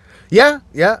 Yeah,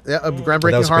 a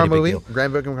groundbreaking horror movie.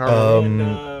 Groundbreaking horror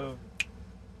movie.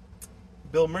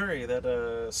 Bill Murray,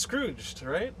 that Scrooged,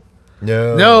 right?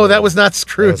 No, that was not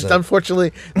Scrooged.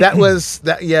 Unfortunately, that was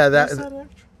that. Yeah, that.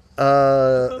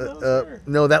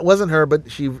 No, that wasn't her.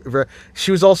 But she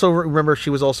was also, remember, she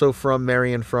was also from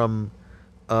Marion from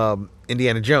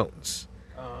Indiana Jones,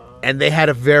 and they had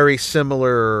a very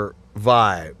similar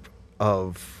vibe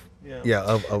of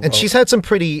and she's had some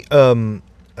pretty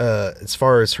as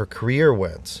far as her career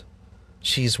went,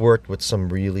 she's worked with some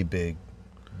really big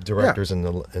directors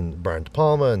in Brian De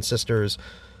Palma and Sisters,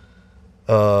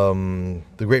 The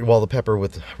Great Wall of Pepper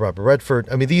with Robert Redford.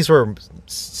 I mean, these were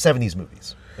 70s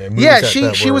movies.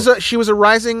 She was a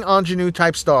rising ingenue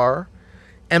type star,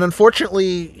 and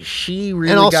unfortunately, she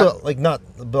really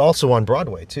but also on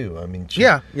Broadway too. I mean,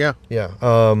 yeah.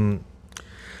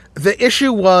 The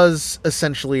issue was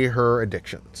essentially her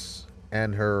addictions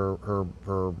and her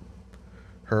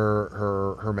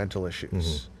mental issues.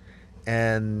 Mm-hmm.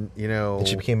 And and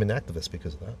she became an activist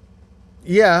because of that.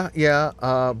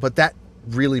 But that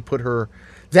really put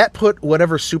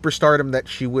whatever superstardom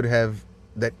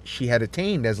that she had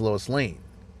attained as Lois Lane,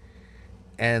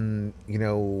 and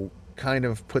kind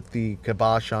of put the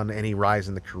kibosh on any rise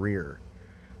in the career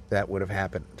that would have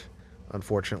happened,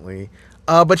 unfortunately.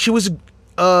 But she was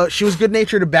she was good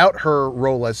natured about her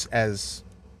role as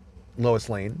Lois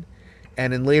Lane,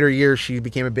 and in later years she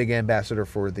became a big ambassador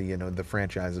for the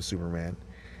franchise of Superman,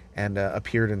 and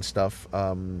appeared in stuff.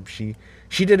 She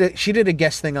did a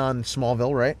guest thing on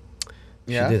Smallville, right?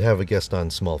 She did have a guest on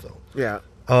Smallville. Yeah.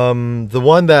 The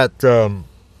one that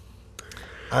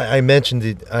I mentioned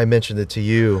it to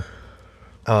you,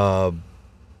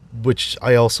 which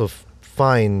I also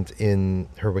find in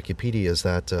her Wikipedia, is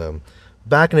that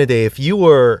back in the day, if you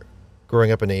were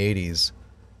growing up in the 80s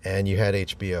and you had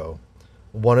HBO,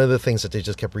 one of the things that they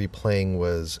just kept replaying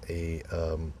was a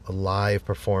live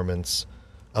performance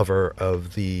of her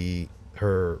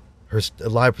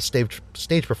live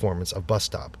stage performance of Bus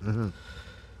Stop.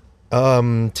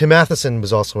 Tim Matheson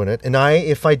was also in it, and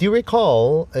if I do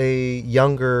recall, a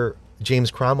younger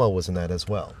James Cromwell was in that as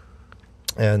well,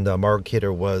 and Margot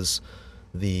Kidder was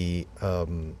the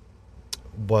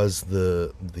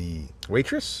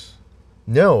Waitress?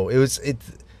 No, it was it.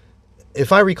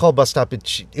 If I recall, Bus Stop,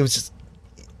 it was just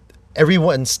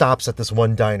everyone stops at this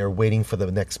one diner waiting for the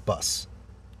next bus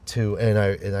and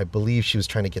I believe she was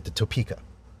trying to get to Topeka.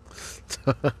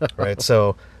 Right,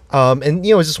 so. And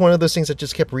it's just one of those things that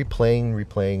just kept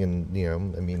replaying, and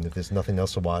I mean, if there's nothing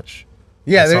else to watch.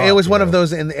 Yeah, it was one of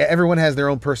those, and everyone has their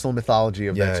own personal mythology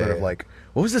of that sort of like,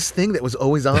 what was this thing that was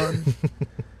always on?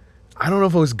 I don't know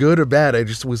if it was good or bad. I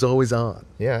just was always on.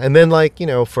 Yeah, and then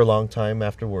for a long time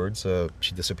afterwards,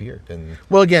 she disappeared. And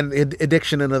well, again,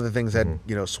 addiction and other things had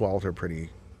swallowed her pretty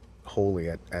wholly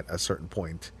at a certain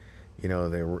point.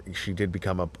 She did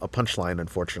become a punchline,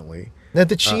 unfortunately. Now,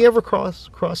 did she ever cross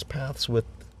paths with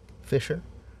Fisher?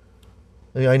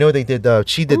 I know they did.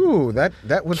 She did. Ooh,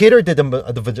 that was. Kidder did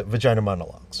the vagina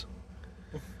monologues.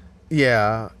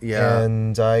 Yeah.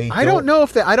 And I don't know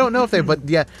if they, but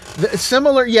yeah,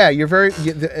 similar. Yeah, you're very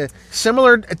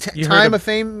similar time of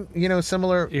fame.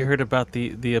 Similar. You heard about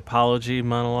the apology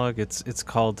monologue? It's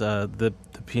called the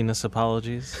penis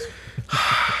apologies.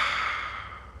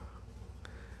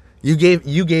 You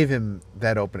gave him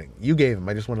that opening. You gave him.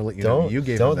 I just want to let you know. You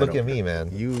gave him. Don't that look at me,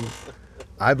 man.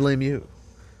 I blame you.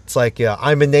 It's like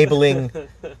I'm enabling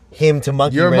him to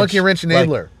monkey wrench. You're a monkey wrench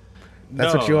enabler.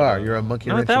 That's what you are. You're a monkey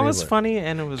wrench enabler. That was funny,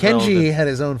 and it was Kenji relevant. had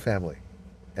his own family.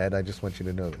 Ed, I just want you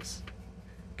to know this.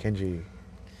 Kenji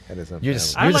had his own family.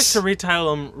 I like to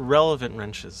retitle them relevant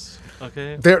wrenches.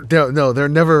 Okay. They're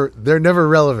never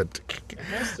relevant.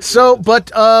 So,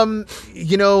 but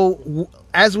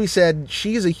as we said,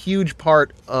 she's a huge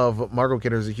part of Margot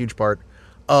Kidder is a huge part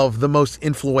of the most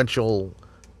influential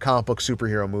comic book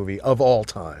superhero movie of all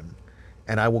time,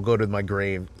 and I will go to my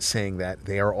grave saying that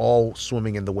they are all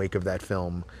swimming in the wake of that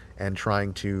film and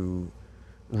trying to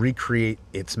recreate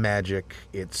its magic,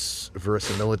 its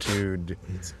verisimilitude,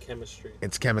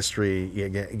 its chemistry,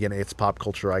 again, its pop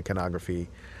culture iconography,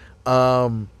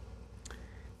 and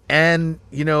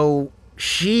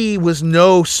she was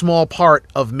no small part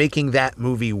of making that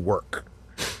movie work.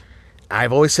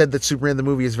 I've always said that Superman the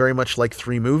movie is very much like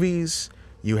three movies.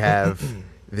 You have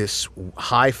this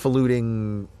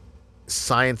highfalutin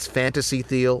science fantasy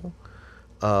feel,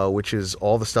 which is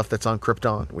all the stuff that's on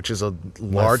Krypton, which is a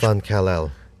large. My son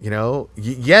Kal-El. You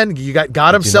got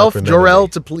God himself, Jor-El,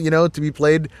 to be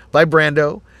played by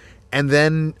Brando, and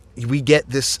then we get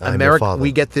this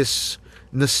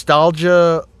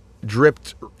nostalgia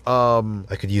dripped.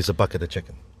 I could use a bucket of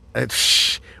chicken.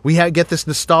 We get this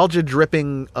nostalgia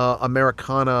dripping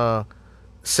Americana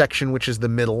section, which is the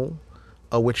middle,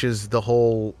 which is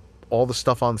all the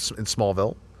stuff in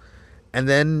Smallville, and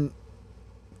then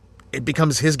it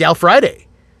becomes his Gal Friday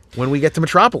when we get to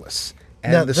Metropolis,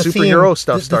 and now, the superhero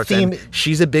stuff starts. Theme, and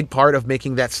she's a big part of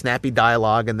making that snappy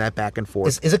dialogue and that back and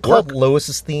forth. Is it called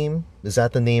Lois's theme? Is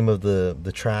that the name of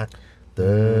the track?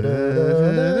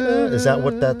 Is that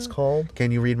what that's called?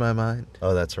 Can you read my mind?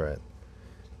 Oh, that's right.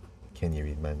 Can you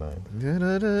read my mind?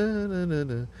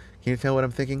 Can you tell what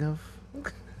I'm thinking of?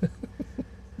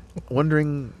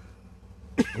 Wondering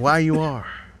why you are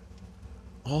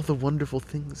all the wonderful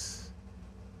things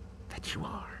that you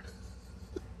are.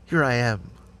 Here I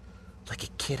am, like a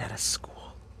kid at a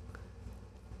school,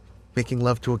 making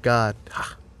love to a god.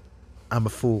 Ha! I'm a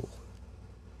fool.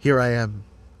 Here I am,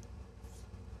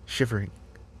 shivering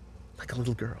like a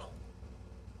little girl,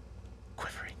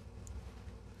 quivering.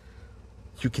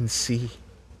 You can see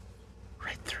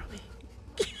right through me.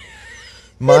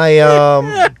 My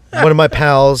one of my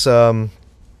pals from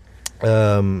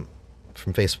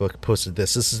Facebook posted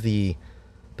this. This is the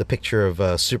picture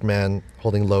of Superman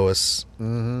holding Lois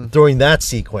during that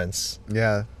sequence.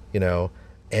 Yeah,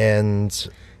 and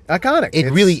iconic. It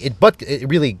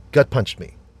really gut punched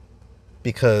me.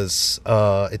 because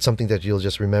it's something that you'll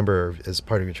just remember as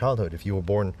part of your childhood if you were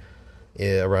born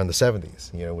around the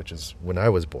 70s, which is when I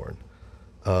was born.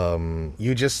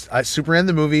 Superman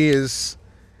the movie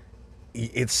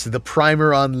it's the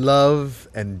primer on love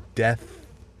and death,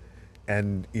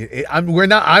 and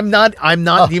I'm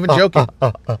not even joking.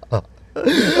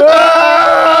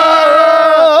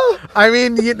 I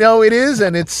mean, it is,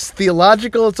 and it's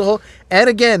theological. It's a whole, and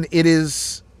again,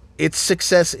 its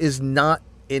success is not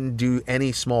in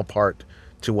any small part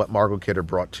to what Margot Kidder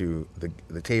brought to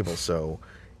the table. So,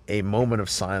 a moment of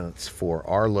silence for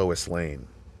our Lois Lane,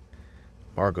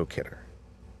 Margot Kidder.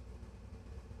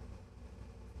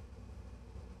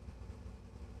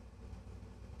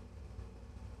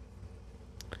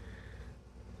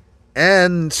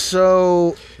 And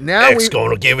so now X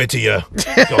gonna give it to you.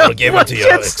 Gonna give it to you.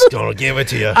 X gonna give it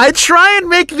to you. I try and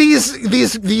make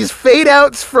these fade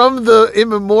outs from the in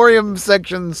memoriam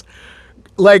sections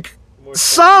like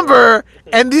somber,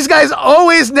 and these guys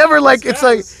always never like. It's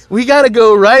like we got to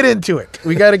go right into it.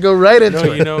 We got to go right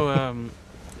into it.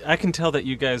 I can tell that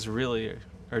you guys really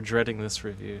are dreading this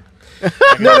review.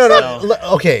 No.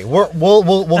 Okay,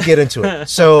 we'll get into it.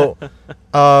 So,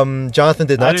 Jonathan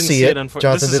did not see it. Jonathan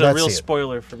this is did a not real see it.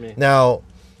 spoiler for me. Now,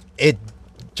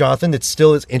 Jonathan, it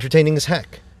still is entertaining as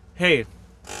heck. Hey,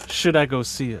 should I go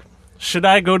see it? Should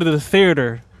I go to the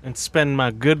theater and spend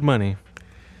my good money?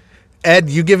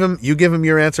 Ed, you give him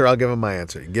your answer. I'll give him my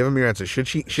answer. Give him your answer. Should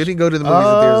he go to the movies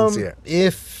and theaters and see it?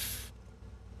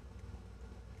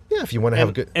 If you want to have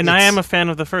a good, and I am a fan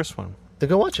of the first one. Then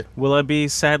go watch it. Will I be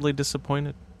sadly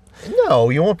disappointed? No,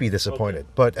 you won't be disappointed. Okay.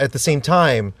 But at the same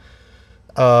time,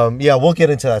 we'll get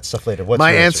into that stuff later. What's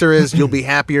my your answer is you'll be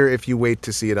happier if you wait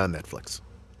to see it on Netflix.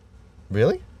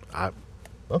 Really?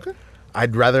 Okay.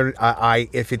 I'd rather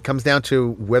if it comes down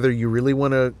to whether you really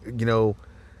want to,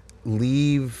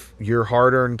 leave your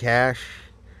hard-earned cash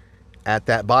at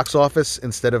that box office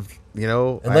instead of,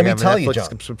 and let me tell you, John,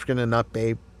 subscription and not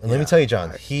pay. And let me tell you,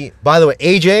 John. By the way,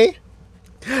 AJ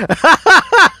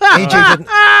didn't.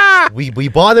 We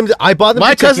bought him. I bought him.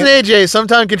 My cousin AJ,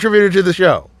 sometime contributor to the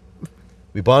show.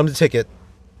 We bought him the ticket,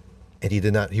 and he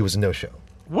did not. He was a no-show.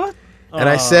 What? And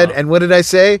I said, and what did I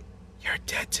say? You're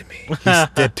dead to me. He's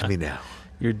dead to me now.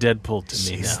 You're Deadpool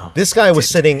to me now. This guy was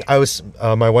sitting.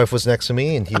 My wife was next to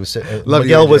me, and he was. Love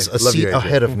Miguel you, was a Love seat you,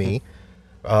 ahead of me.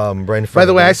 Right in front. By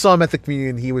the way, of me. I saw him at the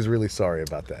communion. He was really sorry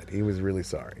about that. He was really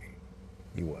sorry.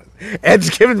 He was. Ed's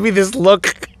giving me this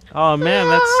look. Oh man,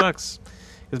 that sucks.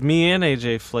 Because me and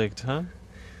AJ flaked, huh?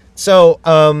 So,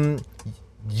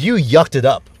 you yucked it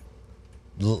up.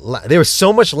 There was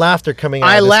so much laughter coming out.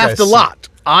 I of this laughed guy's a lot.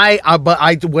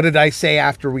 But what did I say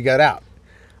after we got out?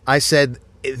 I said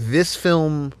this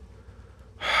film.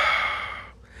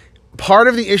 Part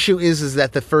of the issue is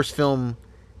that the first film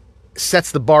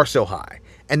sets the bar so high,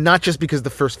 and not just because the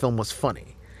first film was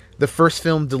funny. The first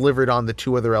film delivered on the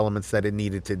two other elements that it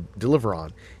needed to deliver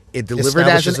on. It delivered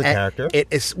as a character. It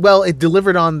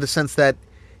delivered on the sense that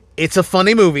it's a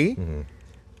funny movie,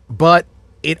 but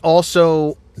it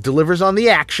also delivers on the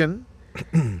action,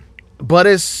 but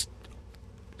is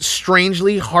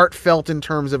strangely heartfelt in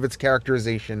terms of its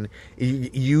characterization.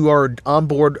 You are on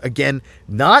board, again,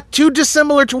 not too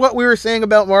dissimilar to what we were saying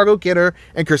about Margot Kidder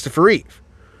and Christopher Reeve.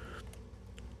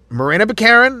 Morena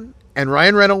Baccarin and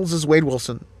Ryan Reynolds as Wade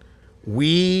Wilson.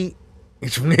 You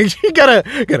gotta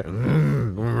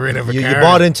Morena Baccarin. You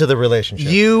bought into the relationship.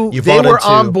 They were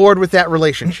on board with that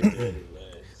relationship.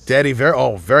 Daddy,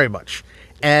 very much.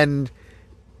 And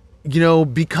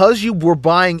because you were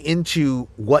buying into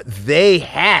what they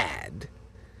had,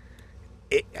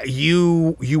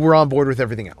 you were on board with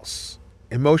everything else.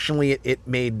 Emotionally, it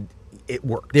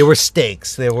worked. There were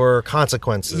stakes. There were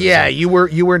consequences. Yeah, you were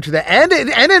into that. And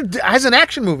it, as an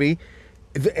action movie,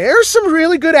 there's some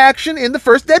really good action in the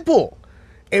first Deadpool.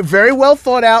 Very well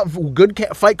thought out, good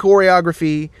fight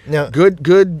choreography,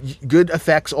 good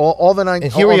effects, all the nine.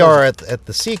 And here we are at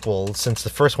the sequel, since the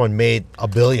first one made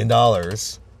 $1 billion.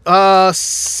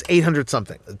 800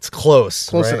 something. It's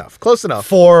close right? Close enough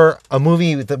for a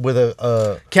movie with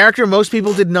a character most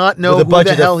people did not know with a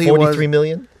budget who the hell of he was. $43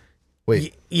 million.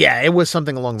 Wait, yeah, it was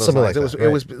something along those lines.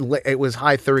 Like it was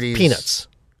high 30s, peanuts,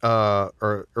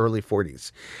 or early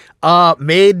 40s.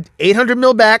 Made 800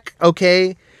 mil back.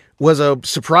 Okay, was a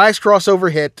surprise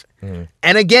crossover hit,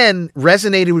 and again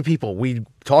resonated with people. We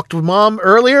talked with Mom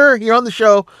earlier here on the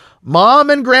show.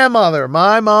 Mom and grandmother,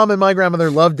 my mom and my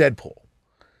grandmother loved Deadpool.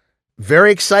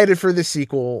 Very excited for this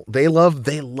sequel. They love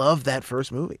that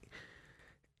first movie.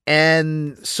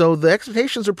 And so the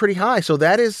expectations are pretty high. So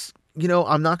that is,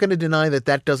 I'm not going to deny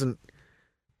that doesn't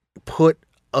put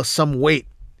some weight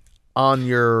on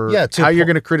your Yeah, to how a you're po-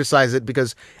 going to criticize it,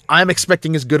 because I'm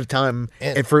expecting as good a time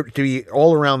and for it to be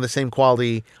all around the same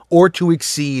quality or to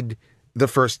exceed the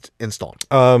first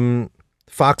installment.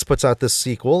 Fox puts out this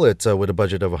sequel. It's with a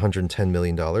budget of $110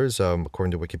 million,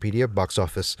 according to Wikipedia. Box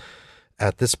office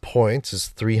at this point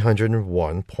is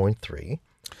 301.3.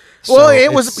 Well,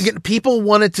 it was people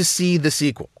wanted to see the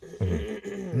sequel.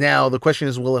 Now the question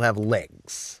is, will it have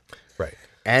legs? right.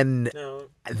 And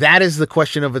that is the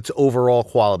question of its overall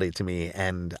quality to me.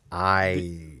 And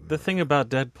The thing about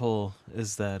Deadpool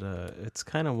is that it's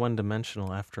kind of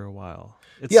one-dimensional after a while.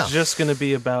 It's Yeah. just going to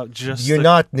be about just You're the,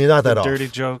 not the that off. dirty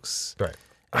jokes, Right.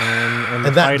 and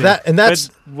And fighting. that's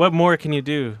But what more can you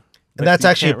do? and that's you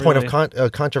actually a can't point really-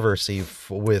 of controversy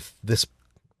with this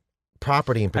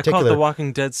property in I call it particular. the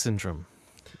Walking Dead syndrome.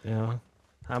 You know,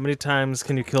 how many times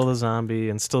can you kill the zombie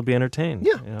and still be entertained?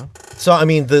 Yeah. You know, So, I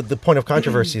mean, the point of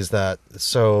controversy is that,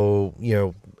 so,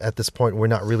 at this point, we're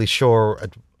not really sure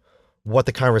what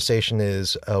the conversation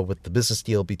is with the business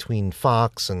deal between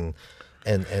Fox and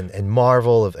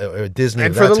Marvel or Disney.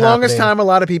 And if for the that's longest happening. time, a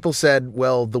lot of people said,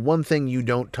 well, the one thing you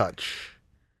don't touch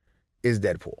is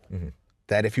Deadpool. Mm-hmm.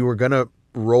 That if you were going to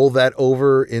roll that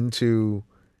over into,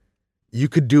 you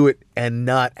could do it and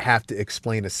not have to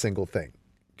explain a single thing.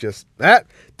 Just that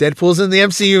Deadpool's in the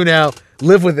MCU now.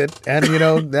 Live with it.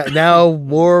 And, now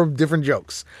more different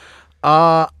jokes.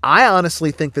 I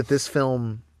honestly think that this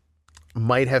film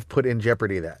might have put in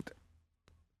jeopardy that.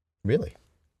 Really?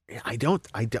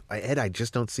 Ed, I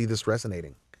just don't see this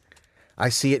resonating. I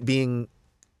see it being.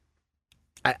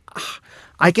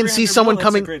 I can see someone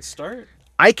coming. That's a great start.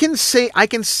 I can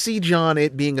see, John,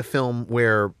 it being a film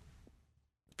where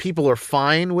people are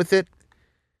fine with it,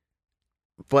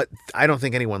 but I don't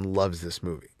think anyone loves this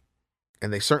movie,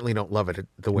 and they certainly don't love it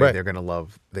the way Right. they're going to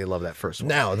love. They love that first one.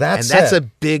 Now, and that's that's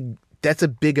a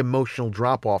big emotional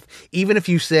drop off. Even if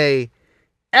you say,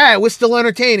 it was still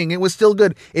entertaining, it was still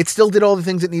good, it still did all the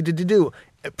things it needed to do.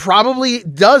 It probably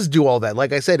does do all that.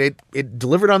 Like I said, it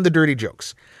delivered on the dirty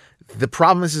jokes. The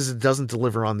problem is it doesn't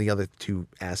deliver on the other two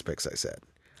aspects I said.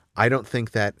 I don't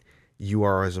think that you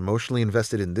are as emotionally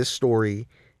invested in this story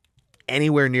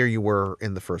anywhere near you were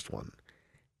in the first one.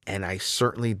 And I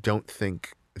certainly don't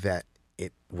think that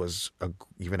it was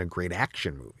even a great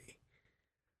action movie.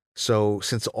 So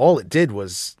since all it did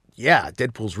was,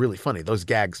 Deadpool's really funny. Those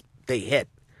gags, they hit.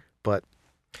 But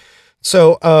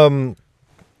So,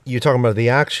 you're talking about the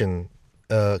action.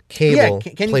 Cable,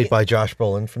 can you played get- by Josh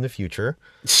Brolin from the future.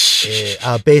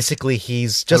 Basically,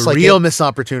 he's just a like real missed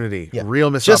opportunity. Yeah.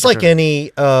 Real missed just like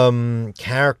opportunity. any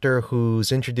character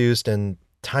who's introduced and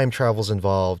time travel's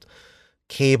involved.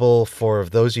 Cable, for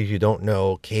those of you who don't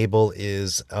know, Cable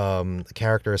is a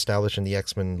character established in the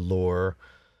X-Men lore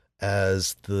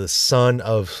as the son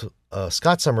of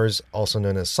Scott Summers, also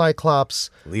known as Cyclops,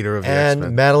 Leader of the and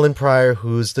X-Men. Madeline Pryor,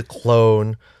 who's the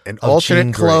clone, An of alternate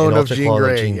Jean Grey, clone an of alternate Jean clone of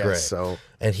Grey. Jean Yes, Grey. so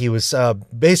And he was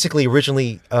basically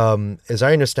originally, as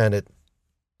I understand it,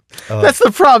 that's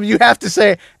the problem. You have to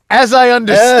say, as I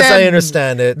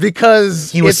understand it,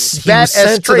 because he was it's that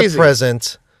sent to the crazy.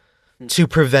 present to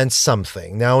prevent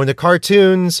something. Now in the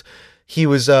cartoons, he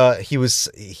was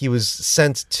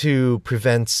sent to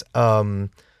prevent an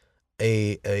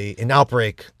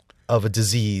outbreak of a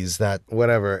disease that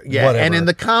Whatever. Yeah. Whatever. And in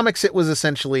the comics, it was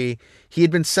essentially he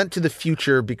had been sent to the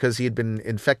future because he had been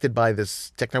infected by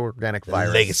this techno-organic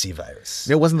virus. legacy virus.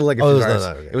 It wasn't the legacy Oh, it was virus.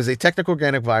 not, okay. It was a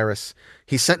techno-organic virus.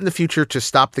 He's sent in the future to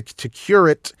to cure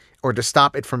it or to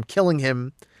stop it from killing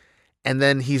him. And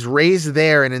then he's raised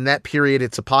there. And in that period,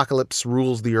 its apocalypse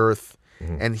rules the earth.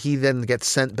 Mm-hmm. And he then gets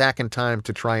sent back in time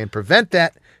to try and prevent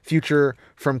that future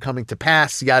from coming to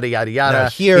pass. Yada yada yada. Now,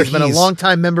 here he's been a he's-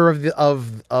 longtime member of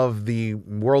the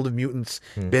world of mutants.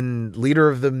 Hmm. Been leader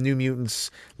of the New Mutants.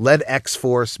 Led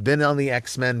X-Force. Been on the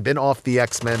X-Men. Been off the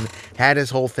X-Men. Had his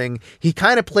whole thing. He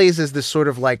kind of plays as this sort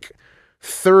of like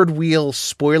third wheel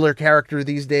spoiler character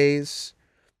these days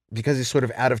because he's sort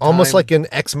of out of time. Almost like an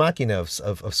ex machina of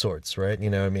sorts, right?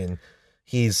 I mean,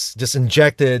 he's just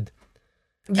injected.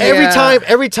 Yeah.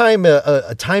 Every time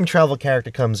a time travel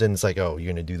character comes in, it's like, oh,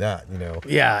 you're gonna do that,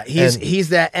 Yeah, And- he's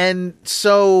that, and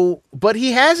so, but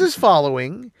he has his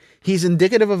following. He's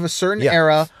indicative of a certain Yeah.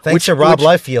 era. Thanks to Rob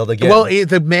Liefeld again. Well,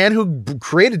 the man who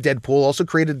created Deadpool also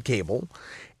created Cable,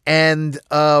 and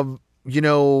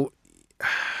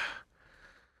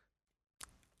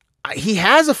he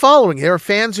has a following. There are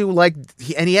fans who like,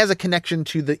 and he has a connection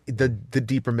to the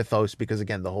deeper mythos because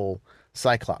again, the whole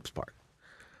Cyclops part.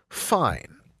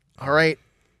 Fine, all right.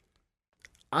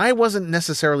 I wasn't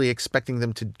necessarily expecting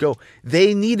them to go.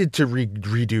 They needed to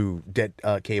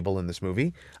redo Cable in this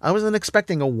movie. I wasn't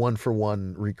expecting a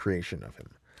 1-for-1 recreation of him.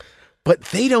 but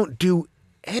they don't do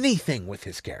anything with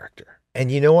his character.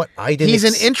 And you know what? I didn't.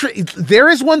 He's there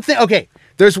is one thing. Okay,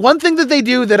 there's one thing that they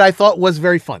do that I thought was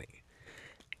very funny,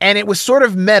 and it was sort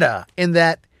of meta in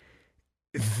that.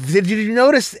 Did you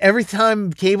notice every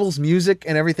time Cable's music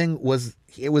and everything was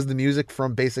the music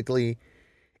from basically,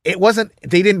 it wasn't,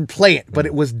 they didn't play it, but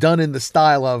it was done in the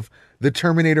style of the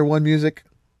Terminator 1 music.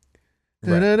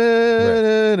 Right.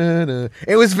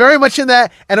 It was very much in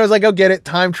that, and I was like, oh, get it,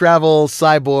 time travel,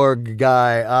 cyborg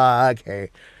guy,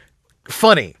 okay.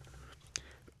 Funny.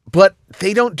 But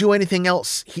they don't do anything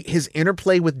else. His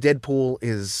interplay with Deadpool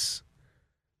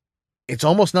it's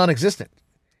almost non-existent.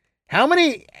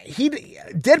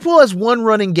 Deadpool has one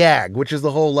running gag, which is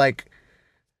the whole like,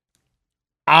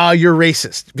 you're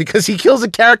racist, because he kills a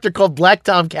character called Black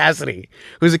Tom Cassidy,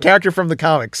 who's a character from the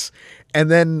comics. And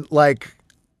then like,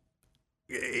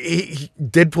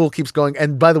 Deadpool keeps going.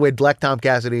 And by the way, Black Tom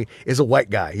Cassidy is a white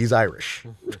guy. He's Irish.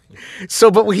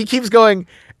 But he keeps going,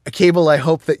 Cable, I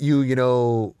hope that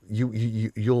you'll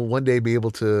one day be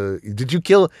able to, did you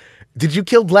kill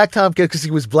Black Tom because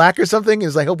he was black or something?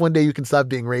 Is I hope one day you can stop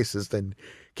being racist. And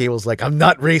Cable's like, I'm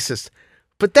not racist.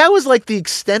 But that was like the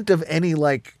extent of any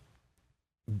like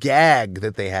gag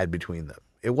that they had between them.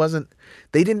 It wasn't,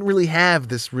 they didn't really have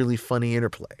this really funny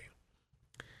interplay.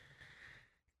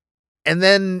 And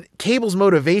then Cable's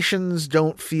motivations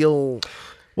don't feel,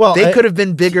 well, they could have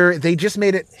been bigger. They just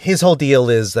made it. His whole deal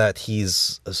is that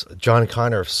he's John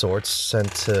Connor of sorts,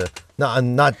 sent to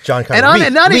not John Connor,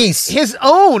 and not Reese. His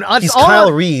own. He's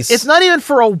Kyle Reese. It's not even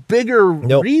for a bigger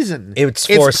reason. It's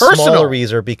for a personal. smaller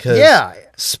reason because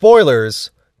spoilers,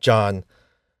 John.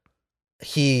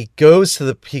 He goes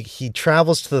to he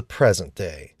travels to the present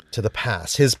day, to the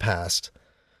past, his past,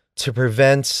 to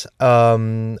prevent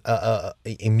a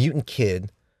mutant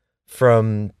kid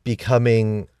from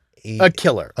becoming a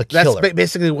killer. That's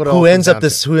basically what who ends up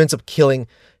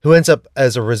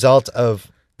as a result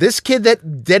of this kid that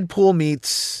Deadpool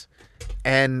meets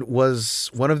and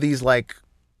was one of these like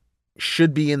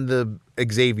should be in the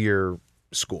Xavier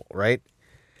school, right?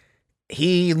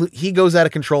 He goes out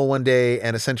of control one day,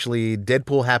 and essentially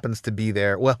Deadpool happens to be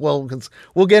there. Well,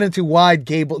 we'll get into why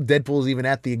Deadpool's even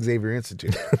at the Xavier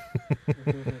Institute.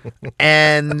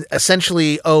 And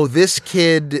essentially, this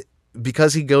kid,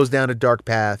 because he goes down a dark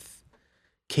path,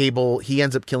 he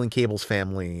ends up killing Cable's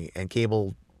family, and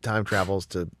Cable time travels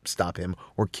to stop him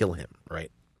or kill him,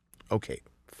 right? Okay,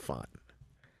 fine.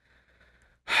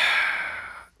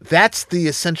 That's the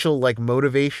essential like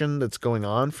motivation that's going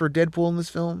on for Deadpool in this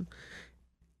film.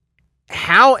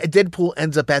 How Deadpool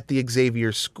ends up at the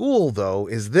Xavier school, though,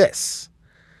 is this.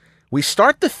 We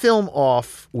start the film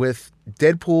off with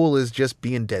Deadpool is just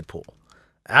being Deadpool.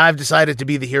 I've decided to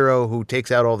be the hero who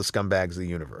takes out all the scumbags of the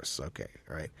universe. Okay,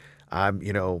 right.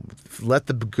 Let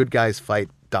the good guys fight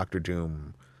Doctor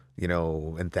Doom,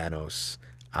 and Thanos.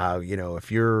 If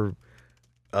you're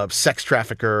a sex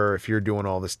trafficker, if you're doing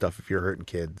all this stuff, if you're hurting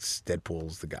kids,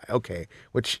 Deadpool's the guy. Okay,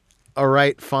 all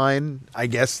right, fine. I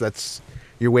guess that's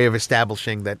your way of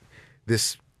establishing that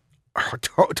this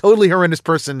totally horrendous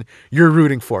person you're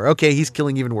rooting for. Okay, he's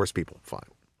killing even worse people. Fine.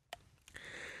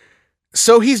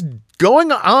 So he's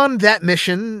going on that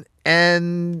mission,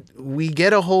 and we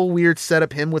get a whole weird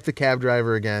setup, him with the cab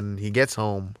driver again. He gets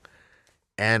home,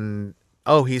 and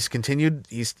he's continued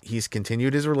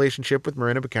his relationship with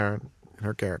Miranda Baccarin and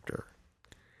her character.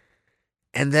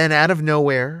 And then out of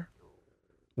nowhere,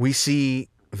 we see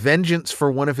vengeance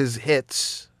for one of his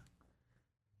hits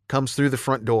comes through the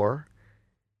front door,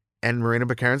 and Miranda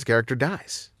Baccarin's character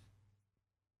dies.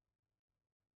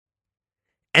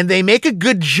 And they make a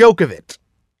good joke of it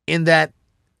in that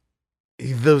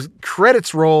the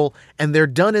credits roll and they're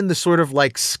done in the sort of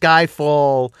like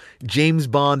Skyfall, James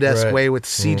Bond-esque way with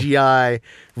CGI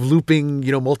looping,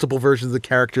 multiple versions of the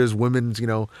characters, women's,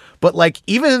 but like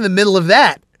even in the middle of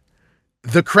that,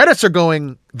 the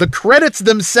credits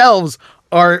themselves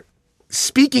are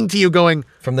speaking to you going,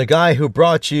 from the guy who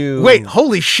brought you. Wait,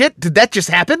 holy shit. Did that just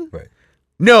happen? Right.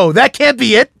 No, that can't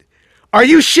be it. Are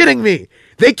you shitting me?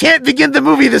 They can't begin the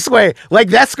movie this way. Like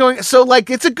that's going, so like,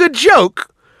 it's a good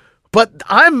joke, but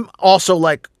I'm also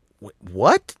like,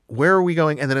 what? Where are we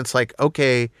going? And then it's like,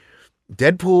 okay,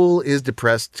 Deadpool is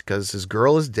depressed because his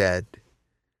girl is dead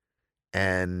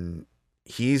and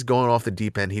he's going off the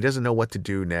deep end. He doesn't know what to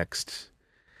do next.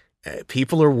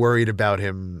 People are worried about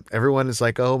him. Everyone is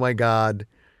like, oh my God.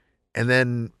 And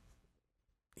then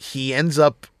he ends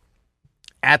up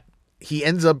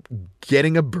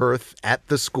getting a berth at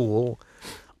the school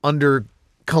under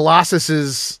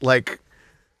Colossus's like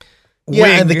wing.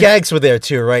 And the gags were there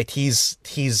too, right? He's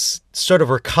sort of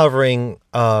recovering.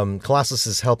 Colossus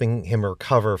is helping him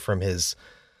recover from his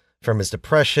from his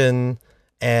depression,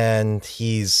 and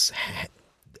he's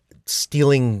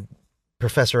stealing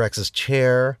Professor X's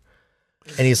chair,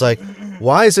 and he's like,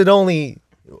 why is it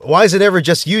ever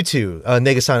just you two,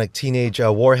 Negasonic, Teenage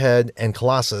Warhead, and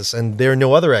Colossus, and there are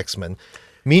no other X-Men?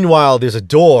 Meanwhile, there's a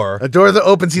door that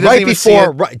opens. He doesn't right even see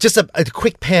before, it. right, just a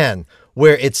quick pan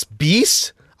where it's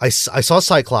Beast. I saw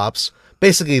Cyclops,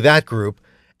 basically that group,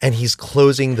 and he's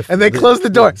closing the. And they close the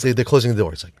door. They're closing the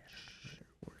door. It's like,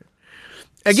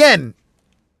 again,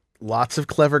 lots of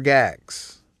clever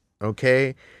gags.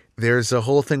 Okay, there's a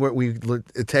whole thing where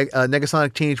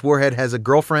Negasonic Teenage Warhead has a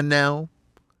girlfriend now,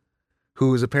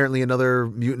 who is apparently another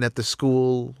mutant at the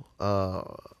school.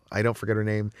 I don't forget her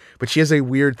name, but she has a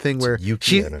weird thing where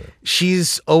Yuki,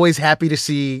 she's always happy to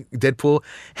see Deadpool.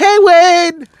 Hey,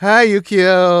 Wade! Hi,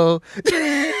 Yukio.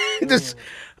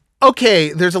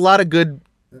 Okay, there's a lot of good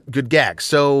gags.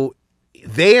 So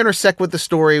they intersect with the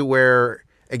story where,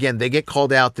 again, they get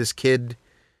called out. This kid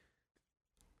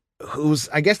who's,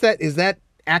 I guess is that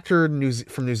actor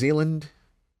from New Zealand?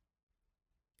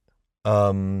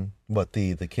 What,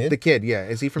 the kid? The kid, yeah.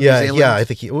 Is he from New Zealand? Yeah, I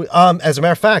think he. As a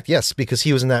matter of fact, yes, because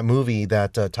he was in that movie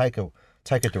that Taika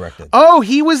directed. Oh,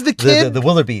 he was the kid, the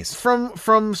Wildebeest from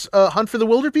Hunt for the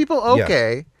Wilder People.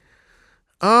 Okay, yeah.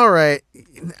 All right.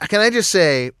 Can I just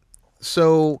say,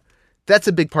 so that's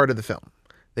a big part of the film.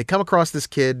 They come across this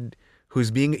kid he's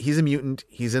a mutant.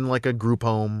 He's in like a group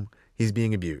home. He's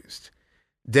being abused.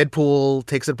 Deadpool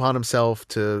takes it upon himself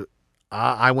to.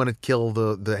 I want to kill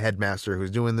the headmaster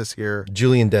who's doing this here.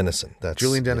 Julian Dennison.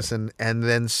 Julian Dennison. Yeah. And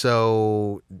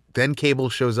then Cable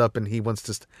shows up and he wants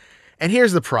to. And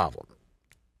here's the problem.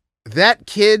 That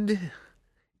kid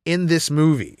in this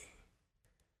movie,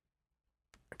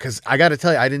 because I got to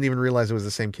tell you, I didn't even realize it was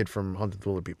the same kid from Hunt for the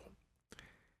Wilder People,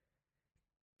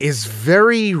 is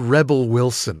very Rebel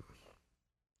Wilson.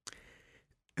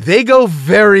 They go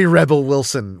very Rebel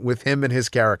Wilson with him and his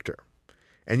character.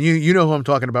 And you know who I'm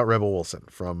talking about, Rebel Wilson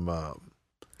from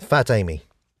Fat Amy.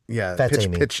 Yeah, Fat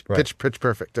Amy. Pitch Right.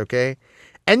 Perfect, okay?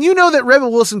 And you know that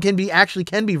Rebel Wilson can be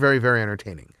very, very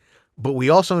entertaining. But we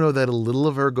also know that a little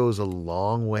of her goes a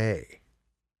long way.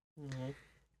 Mm-hmm.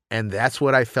 And that's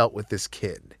what I felt with this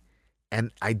kid.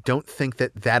 And I don't think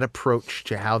that approach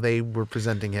to how they were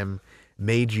presenting him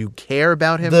made you care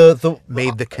about him,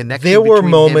 made the connection. There were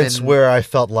moments where I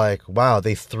felt like, wow,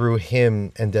 they threw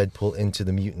him and Deadpool into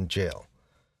the mutant jail.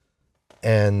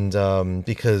 And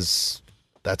because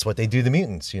that's what they do to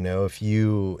mutants, you know, if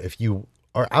you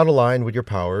are out of line with your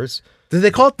powers. Did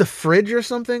they call it the fridge or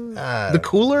something? The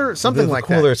cooler? Something like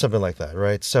that. The cooler or something like that,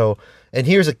 right? So, and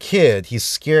here's a kid, he's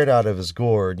scared out of his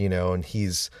gourd, you know, and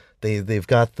they've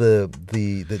got the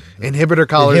inhibitor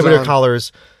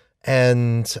collars.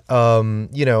 And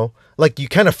you know, like you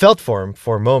kind of felt for him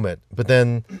for a moment, but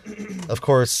then of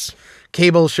course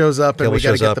Cable shows up and we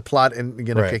got to get the plot and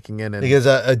kicking in. And because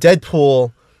a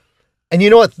Deadpool, and you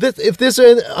know what?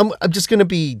 I'm just going to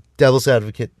be devil's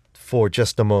advocate for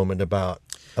just a moment about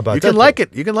you Deadpool. can like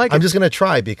it. You can like it. I'm just going to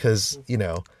try because you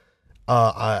know,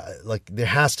 there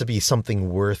has to be something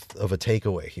worth of a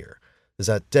takeaway here. Is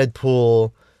that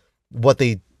Deadpool? What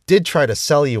they did try to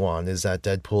sell you on is that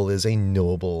Deadpool is a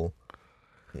noble.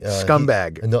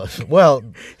 Scumbag.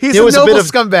 He's a noble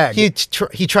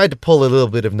scumbag. He tried to pull a little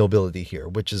bit of nobility here,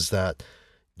 which is that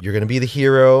you're going to be the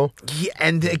hero. Yeah,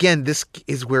 and again, this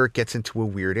is where it gets into a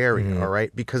weird area, all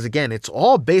right? Because again, it's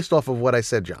all based off of what I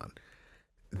said, John.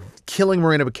 Killing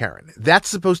Marina Baccarin. That's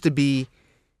supposed to be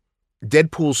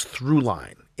Deadpool's through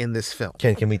line in this film.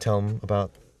 Can we tell him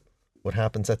about what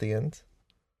happens at the end?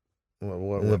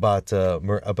 What?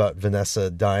 About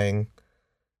Vanessa dying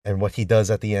and what he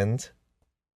does at the end?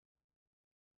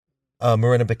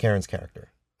 Marina Baccarin's character.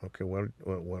 Okay,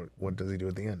 what does he do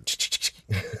at the end?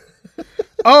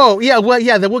 Oh, yeah, well,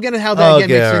 yeah, then we'll get into how that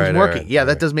makes things murky.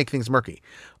 That does make things murky.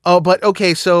 Oh, but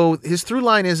okay, so his through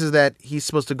line is that he's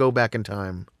supposed to go back in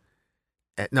time.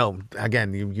 No,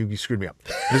 again, you screwed me up.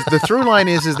 The through line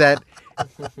is that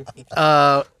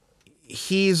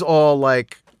he's all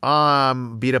like,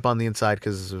 beat up on the inside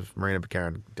because of Marina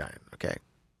Baccarin dying. Okay.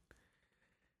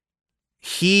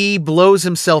 He blows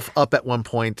himself up at one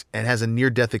point and has a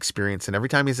near-death experience. And every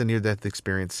time he has a near-death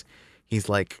experience, he's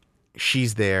like,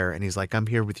 she's there. And he's like, I'm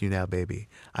here with you now, baby.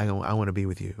 I want to be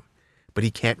with you. But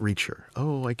he can't reach her.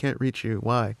 Oh, I can't reach you.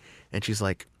 Why? And she's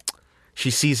like,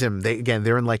 she sees him.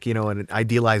 They're in like, you know, an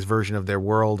idealized version of their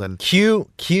world. And cue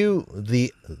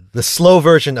the slow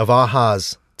version of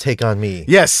Aha's Take on Me.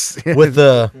 Yes. With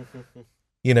the,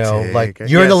 you know, like,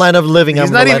 you're in the land of living.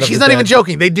 She's not even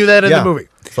joking. They do that in the movie.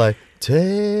 It's like,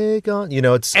 take on, you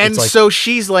know, it's like, so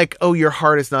she's like, oh, your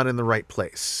heart is not in the right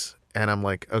place. And I'm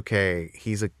like, okay,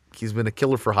 he's a he's been a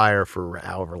killer for hire for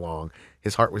however long.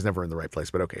 His heart was never in the right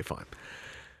place, but okay, fine.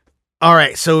 All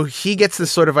right, so he gets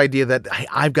this sort of idea that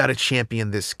I've got to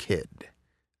champion this kid.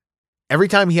 Every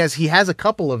time he has a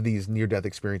couple of these near-death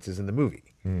experiences in the movie.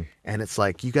 And it's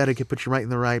like, you got to put your right in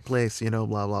the right place, blah,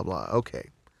 blah, blah. Okay.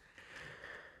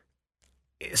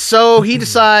 So he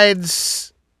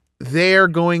decides they're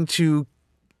going to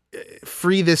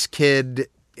free this kid,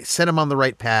 set him on the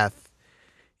right path.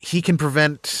 He can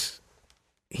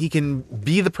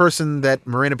be the person that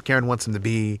Morena Baccarin wants him to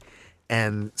be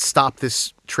and stop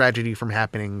this tragedy from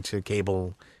happening to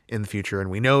Cable in the future.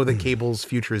 And we know that Cable's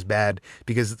future is bad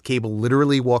because Cable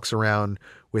literally walks around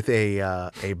with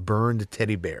a burned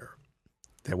teddy bear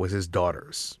that was his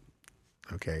daughter's.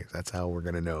 Okay, that's how we're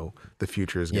gonna know the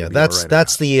future is gonna be. Yeah,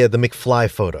 that's the the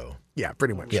McFly photo. Yeah,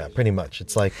 pretty much. Yeah, pretty much.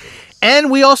 It's like, and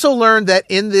we also learned that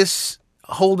in this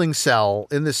holding cell,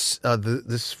 in this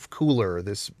this cooler,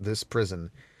 this prison,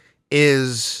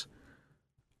 is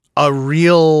a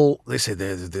real. They say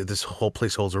this whole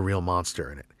place holds a real monster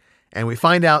in it, and we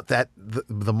find out that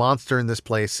the monster in this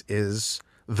place is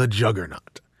the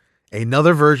Juggernaut,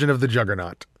 another version of the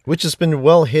Juggernaut, which has been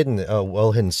well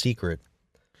hidden secret.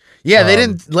 Yeah, they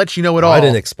didn't let you know at all. I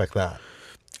didn't expect that.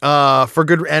 For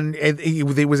good, and he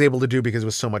was able to do because it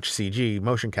was so much CG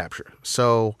motion capture.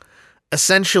 So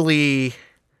essentially,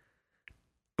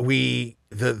 the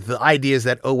idea is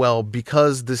that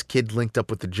because this kid linked up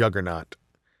with the Juggernaut,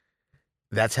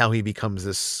 that's how he becomes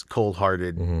this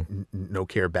cold-hearted, no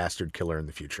care bastard killer in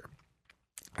the future.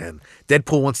 And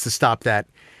Deadpool wants to stop that.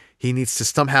 He needs to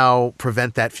somehow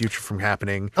prevent that future from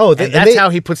happening. Oh, that's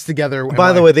how he puts together.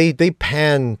 By the way, they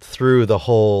pan through the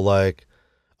whole like,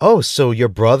 oh, so your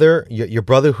brother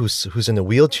who's in a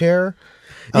wheelchair.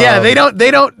 Yeah, they don't.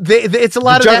 It's a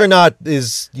lot of Juggernaut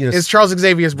is Charles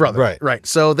Xavier's brother. Right.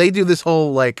 So they do this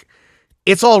whole like,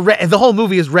 it's all the whole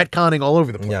movie is retconning all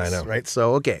over the place. Yeah, I know. Right.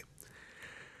 So okay.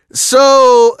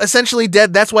 So essentially,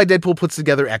 that's why Deadpool puts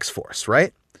together X-Force,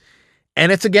 right? And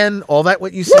it's again all that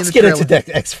what you see. Let's get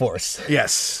into X-Force.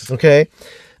 Yes. Okay.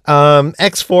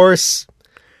 X-Force.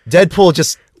 Deadpool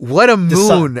just what a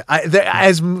moon.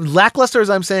 As lackluster as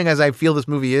I'm saying, as I feel this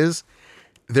movie is,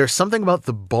 there's something about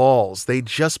the balls. They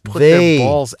just put their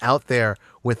balls out there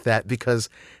with that because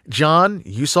John,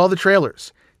 you saw the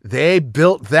trailers. They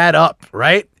built that up,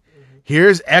 right?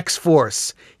 Here's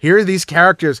X-Force. Here are these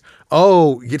characters.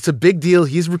 Oh, it's a big deal.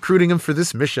 He's recruiting him for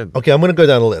this mission. Okay, I'm going to go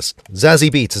down the list. Zazie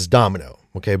Beetz is Domino.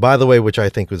 Okay, by the way, which I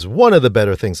think was one of the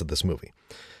better things of this movie.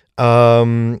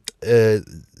 Bill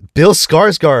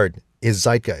Skarsgård is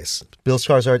Zeitgeist. Bill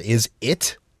Skarsgård is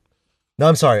It. No,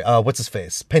 I'm sorry. What's his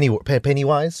face?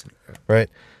 Pennywise, right?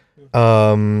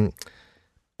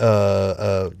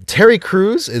 Terry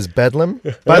Crews is Bedlam.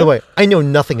 By the way, I know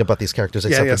nothing about these characters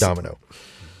except for Domino.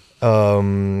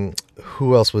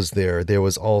 Who else was there? There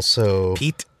was also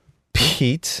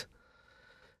Pete.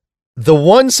 The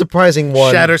one surprising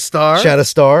one,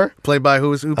 Shatterstar, played by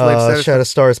who played Shatterstar?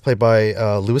 Shatterstar is played by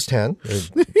Louis Tan,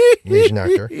 an Asian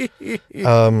actor.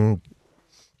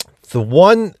 The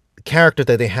one character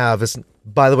that they have is,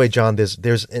 by the way, John, there's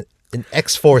an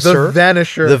X-Forcer,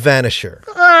 the Vanisher.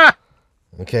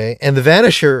 Okay, and the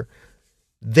Vanisher,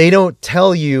 they don't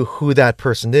tell you who that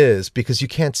person is because you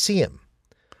can't see him.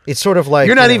 It's sort of like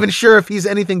you're not even sure if he's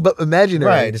anything but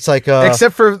imaginary, right? It's like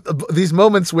except for these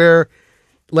moments where,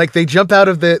 like, they jump out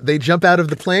of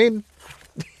the plane,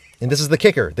 and this is the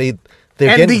kicker. They're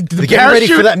getting ready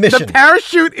for that mission. The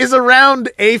parachute is around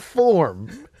a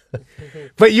form,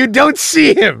 but you don't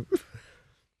see him.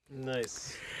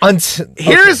 Nice.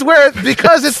 Here's where,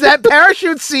 because it's that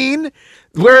parachute scene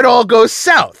where it all goes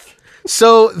south.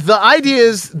 So the idea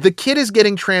is the kid is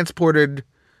getting transported,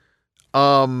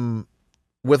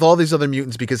 with all these other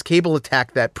mutants because Cable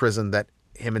attacked that prison that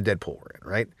him and Deadpool were in,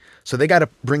 right? So they got to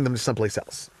bring them to someplace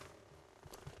else.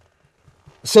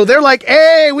 So they're like,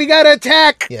 "Hey, we got to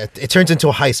attack." Yeah, it turns into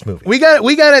a heist movie. We got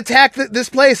to attack this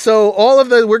place. So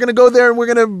we're going to go there and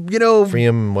we're going to, free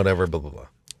him, whatever, blah blah blah.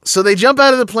 So they jump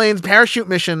out of the planes, parachute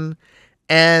mission,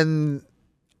 and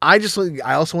I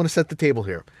also want to set the table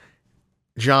here.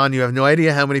 John, you have no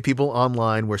idea how many people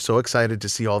online were so excited to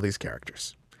see all these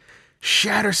characters.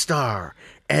 Shatterstar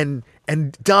and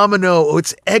Domino,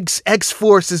 it's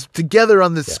X-Force is together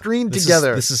on the screen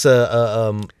together. This is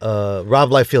Rob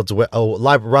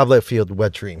Liefeld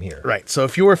wet dream here. Right. So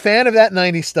if you were a fan of that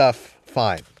 90s stuff,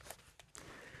 fine.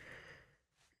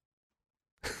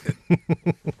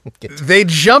 They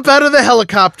jump out of the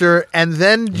helicopter and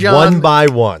then John, one by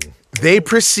one, they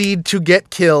proceed to get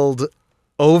killed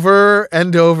over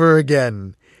and over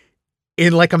again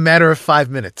in like a matter of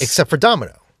 5 minutes. Except for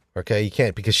Domino. Okay, you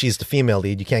can't because she's the female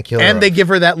lead. You can't kill her. And they give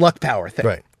her that luck power thing.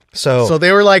 right. So So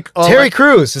they were like, oh, Terry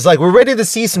Crews is like, we're ready to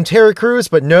see some Terry Crews,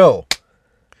 but no.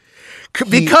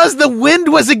 because the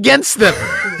wind was against them.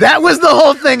 That was the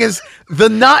whole thing. Is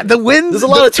the wind? There's a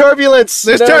lot of turbulence.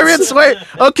 There's you know, turbulence. Wait.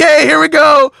 Okay, here we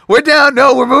go. We're down.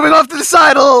 No, we're moving off to the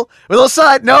side. A little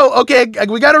side. No. Okay,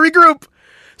 we got to regroup.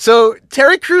 So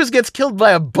Terry Crews gets killed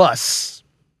by a bus.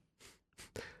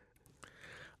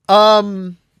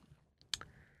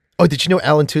 Oh, did you know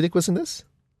Alan Tudyk was in this?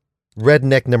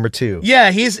 Redneck number 2.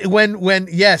 Yeah, he's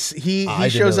yes, he I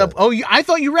didn't shows know up. that. Oh, I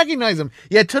thought you recognized him.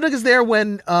 Yeah, Tudyk is there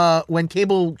when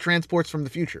Cable transports from the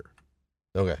future.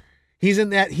 Okay. He's in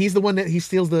that. He's the one that he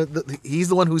steals he's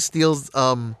the one who steals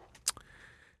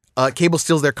Cable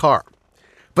steals their car.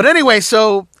 But anyway,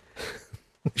 so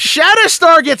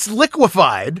Shatterstar gets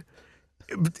liquefied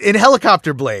in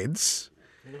helicopter blades.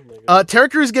 Terry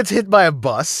Crews gets hit by a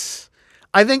bus.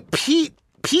 I think Pete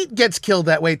gets killed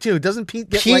that way too. Doesn't Pete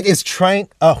get Pete is trying.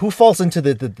 Who falls into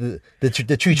the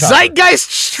tree chopper?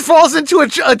 Zeitgeist falls into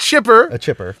a chipper. A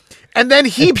chipper. And then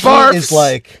he And Pete barfs. is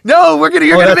like, no, you're gonna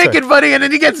that's make right. it, buddy. And then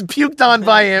he gets puked on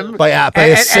by him. By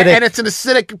acidic. and it's an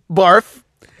acidic barf.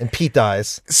 And Pete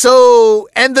dies. So,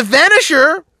 and the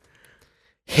Vanisher,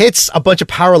 Hits a bunch of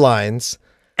power lines.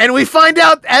 and we find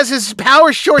out as his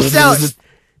power shorts out,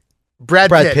 Brad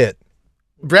Pitt.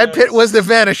 Brad Pitt was the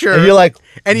Vanisher. And you're like,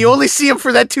 and you only see him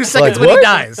for that 2 seconds like, when he what?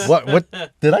 dies. What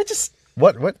did I just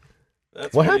what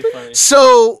That's What pretty happened? funny.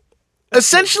 So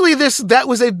essentially that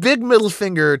was a big middle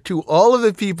finger to all of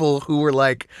the people who were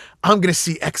like, I'm going to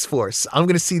see X-Force. I'm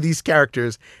going to see these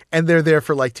characters. And they're there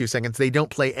for like 2 seconds. They don't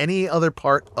play any other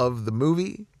part of the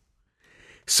movie.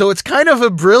 So it's kind of a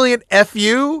brilliant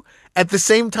FU. At the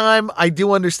same time, I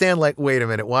do understand, like, wait a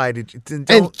minute, why did you...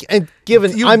 and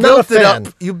given you I'm built not a it fan.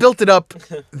 up. You built it up.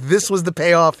 This was the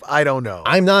payoff. I don't know.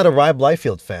 I'm not a Rob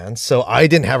Liefeld fan, so I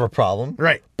didn't have a problem.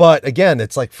 Right. But again,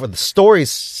 it's like for the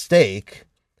story's sake,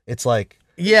 it's like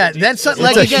Yeah, that's It's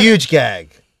like it's a again, huge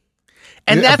gag.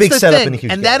 and a that's big the setup thing. and a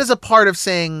huge And gag. that is a part of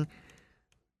saying,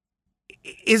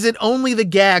 is it only the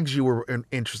gags you were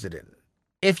interested in?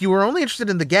 If you were only interested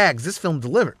in the gags, this film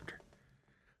delivered.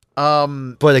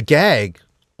 But a gag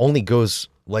only goes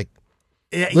like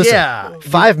listen, Yeah.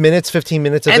 5 minutes, 15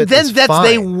 minutes of And it. then is that's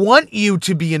they fine. want you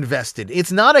to be invested.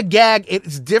 It's not a gag.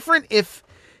 It's different if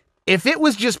it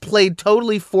was just played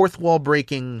totally fourth wall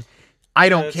breaking. I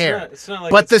don't it's care. not- it's not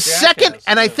like but the it's second, Jackass,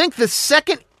 and I yeah. think the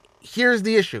second, here's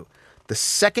the issue: the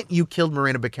second you killed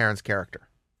Marina Baccarin's character,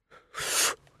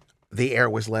 the air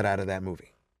was let out of that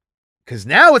movie. Because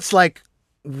now it's like,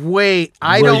 wait,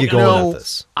 I Where are don't you going know. with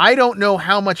this? I don't know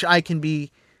how much I can be.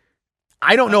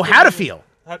 I don't know how to feel.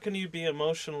 How can you be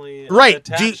emotionally Right,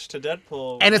 attached to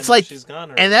Deadpool? And it's when like, she's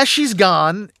gone already? and as she's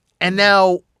gone, and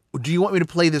now, do you want me to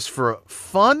play this for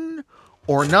fun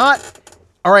or not?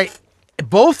 All right,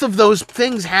 both of those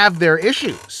things have their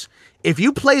issues. If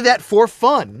you play that for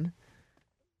fun,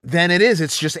 then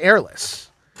it's just airless.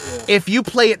 If you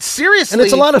play it seriously, And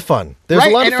it's a lot of fun. There's a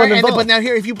lot of fun involved. but now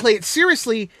here, if you play it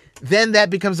seriously, then that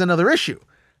becomes another issue.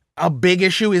 A big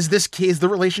issue is the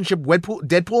relationship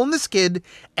Deadpool and this kid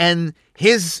and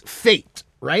his fate,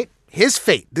 right? His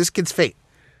fate, this kid's fate.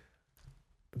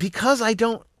 Because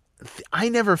I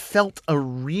never felt a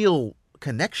real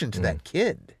connection to that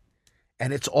kid.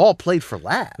 And it's all played for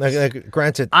laughs. Like,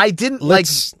 granted, I didn't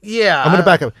let's- yeah. I'm going to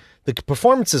back up. The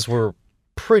performances were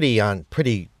pretty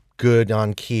good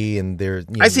on key, and they're.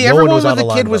 I see no one everyone was out with of the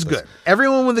line kid was about this. good.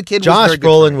 Everyone with the kid was Josh very good.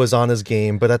 Brolin was on his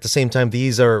game, but at the same time,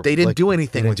 these are They didn't do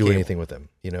anything They with didn't do Cable. anything with him,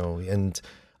 and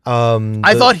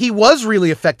I thought he was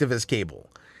really effective as Cable.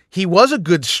 He was a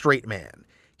good straight man.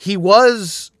 He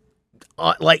was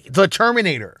like the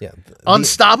Terminator. Yeah,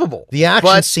 Unstoppable. the action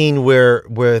But scene where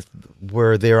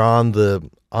they're on the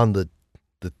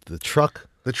truck,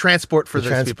 the transport for the those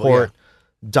transport, people.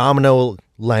 Domino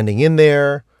landing in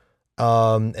there,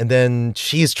 and then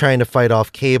she's trying to fight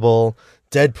off Cable.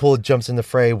 Deadpool jumps in the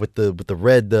fray with the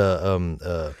red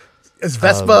It's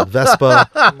Vespa.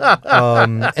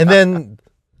 Vespa, and then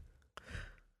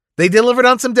They delivered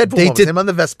on some Deadpool They moments. did- Him on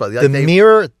the Vespa.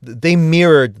 they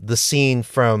mirrored the scene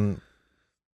from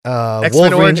X-Men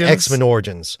Wolverine Origins. X-Men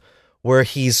Origins, where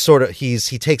he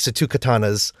takes the two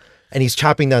katanas and he's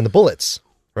chopping down the bullets,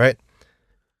 right?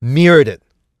 Mirrored it.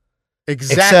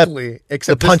 Exactly. The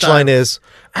Except this time- punchline is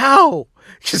ow.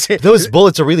 Just- those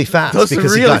bullets are really fast Those are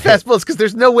because he really got fast hit. bullets because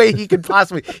there's no way he could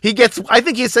possibly. I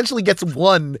think he essentially gets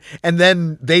one, and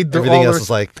then Everything else is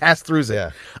like- pass throughs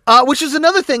it. Yeah. Which is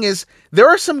another thing is there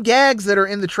are some gags that are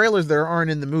in the trailers that aren't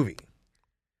in the movie.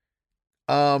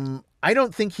 I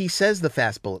don't think he says the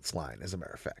fast bullets line, as a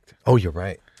matter of fact. Oh, you're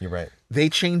right. You're right. They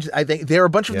changed. I think there are a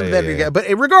bunch of them Yeah, that, yeah, yeah. but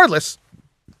regardless,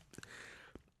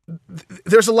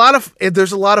 there's a lot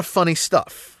of funny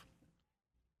stuff.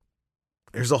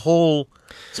 There's a whole.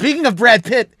 Speaking of Brad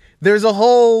Pitt, there's a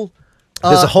whole.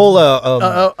 There's a whole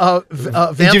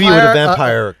interview with a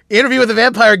vampire. Interview with a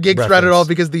vampire gig throughout it all,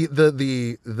 reference.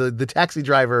 because the taxi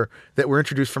driver that we're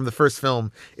introduced from the first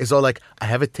film is all like, I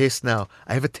have a taste now.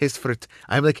 I have a taste for it.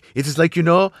 I'm like, it is like,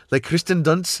 like Kristen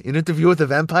Dunst in Interview with a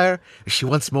Vampire. She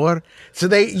wants more. So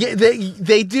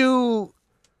they do,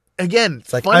 again,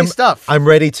 It's like funny stuff. I'm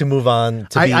ready to move on.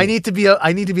 I need to be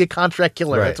a contract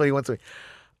killer. Right. That's what he wants to be.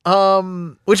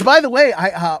 Which, by the way,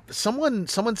 someone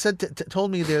said told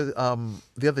me the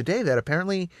other day that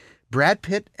apparently Brad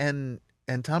Pitt and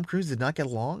Tom Cruise did not get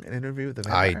along in an Interview with the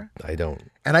Vampire. I don't.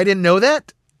 And I didn't know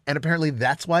that, and apparently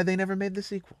that's why they never made the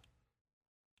sequel.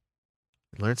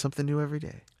 Learn something new every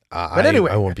day. But anyway,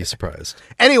 I won't be surprised.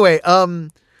 Anyway,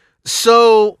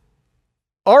 so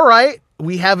all right,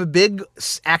 we have a big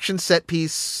action set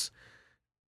piece.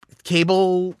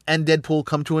 Cable and Deadpool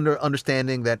come to an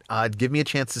understanding that give me a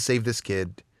chance to save this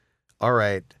kid. All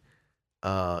right.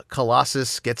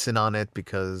 Colossus gets in on it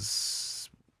because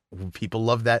people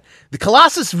love that. The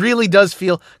Colossus really does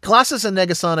feel... Colossus and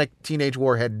Negasonic Teenage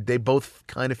Warhead, they both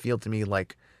kind of feel to me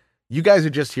like, you guys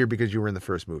are just here because you were in the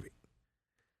first movie.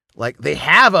 Like, they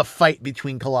have a fight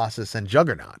between Colossus and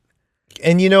Juggernaut.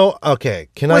 And okay,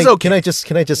 can I just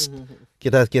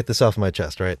get this off my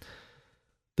chest, right?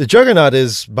 The Juggernaut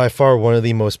is by far one of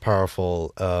the most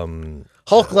powerful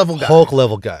Hulk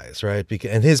level guys, right?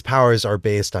 And his powers are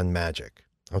based on magic.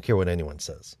 I don't care what anyone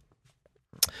says.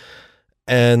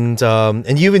 And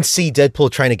you even see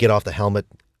Deadpool trying to get off the helmet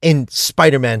in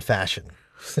Spider-Man fashion.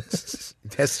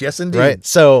 Yes, indeed. Right.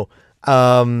 So,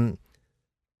 and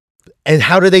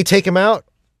how do they take him out?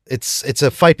 It's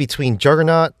a fight between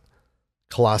Juggernaut,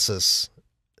 Colossus,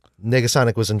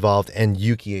 Negasonic was involved, and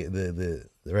Yuki. The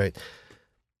right.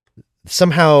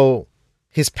 Somehow,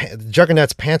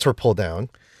 Juggernaut's pants were pulled down.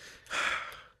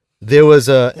 There was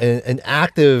an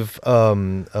active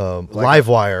live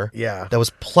wire, that was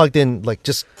plugged in, like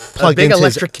just plugged a big into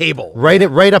electric cable, right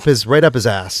up his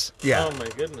ass. Yeah. Oh my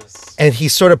goodness. And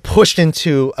he's sort of pushed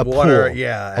into a Water, pool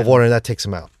yeah, of water, and that takes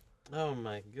him out. Oh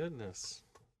my goodness.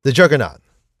 The Juggernaut.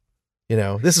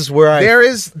 This is where there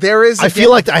is. I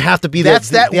feel like I have to be the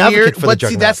advocate weird. for the But Juggernaut.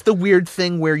 see, that's the weird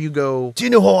thing where you go. Do you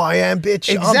know who I am, bitch?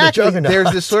 I'm the Exactly. Juggernaut.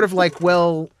 There's this sort of like,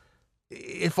 well,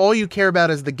 if all you care about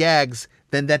is the gags,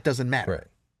 then that doesn't matter. Right.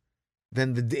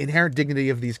 Then the inherent dignity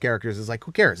of these characters is like,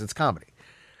 who cares? It's comedy.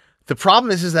 The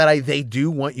problem is that they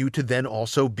do want you to then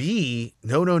also be,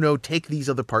 no, take these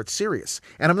other parts serious.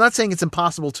 And I'm not saying it's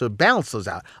impossible to balance those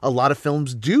out. A lot of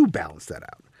films do balance that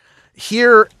out.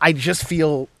 Here, I just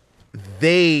feel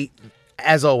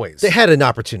as always, They had an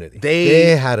opportunity.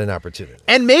 They had an opportunity.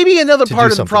 and maybe another to part do of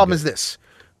the something problem good. is this.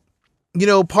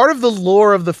 Part of the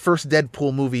lore of the first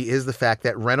Deadpool movie is the fact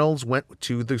that Reynolds went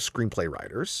to the screenplay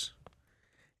writers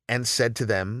and said to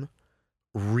them,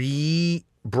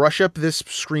 brush up this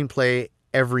screenplay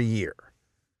every year.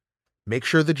 Make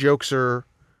sure the jokes are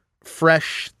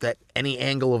fresh, that any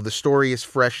angle of the story is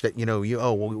fresh, that,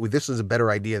 this is a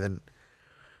better idea than...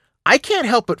 I can't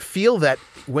help but feel that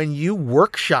when you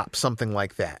workshop something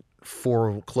like that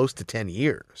for close to 10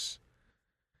 years,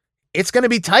 it's going to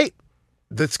be tight.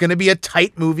 That's going to be a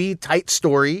tight movie, tight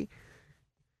story,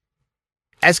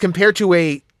 as compared to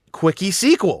a quickie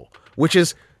sequel, which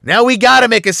is, now we got to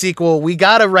make a sequel. We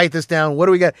got to write this down. What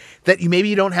do we got? That maybe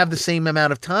you don't have the same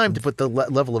amount of time to put the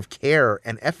level of care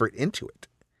and effort into it.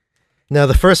 Now,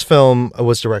 the first film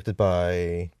was directed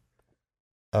by,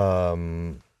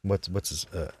 what's his?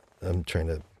 I'm trying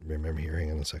to remember here.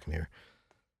 Hang on a second here.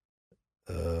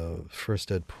 First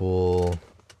Deadpool.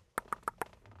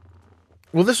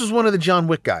 Well, this was one of the John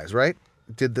Wick guys, right?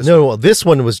 Did this? No, this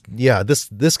one was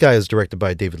This guy is directed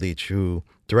by David Leitch, who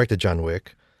directed John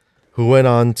Wick, who went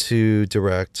on to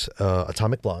direct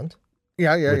Atomic Blonde, which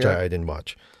I didn't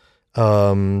watch.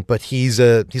 But he's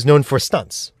known for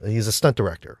stunts. He's a stunt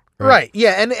director. Right.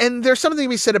 Yeah. And there's something to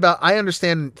be said about, I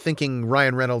understand thinking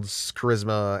Ryan Reynolds'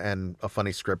 charisma and a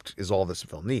funny script is all this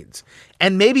film needs.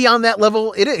 And maybe on that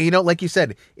level, it, like you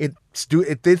said, it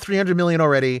did 300 million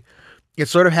already. It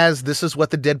sort of has, this is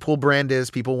what the Deadpool brand is.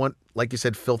 People want, like you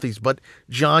said, filthies. But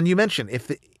John, you mentioned if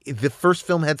the first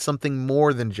film had something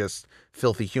more than just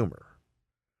filthy humor,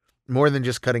 more than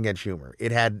just cutting edge humor.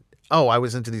 It had, I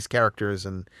was into these characters,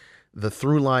 and the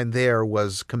through line there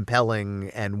was compelling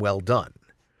and well done.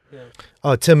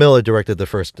 Oh, Tim Miller directed the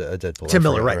first Deadpool. Tim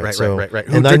Miller, right. So, Right.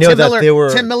 And I know that they were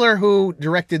Tim Miller, who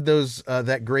directed those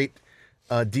that great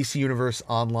DC Universe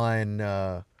Online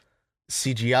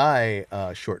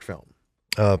CGI short film.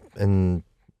 And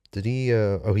did he?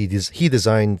 He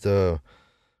designed Girl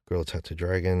Tattoo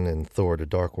Dragon and Thor: The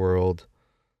Dark World.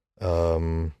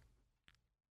 Yeah,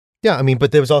 I mean,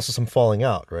 but there was also some falling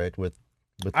out, right? With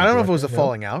I don't know if it was a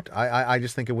falling out. I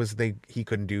just think it was he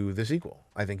couldn't do the sequel.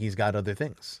 I think he's got other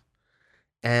things,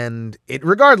 and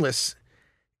regardless.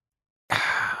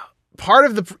 Part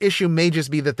of the issue may just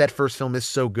be that first film is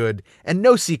so good, and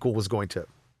no sequel was going to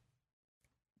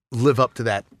live up to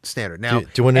that standard. Now,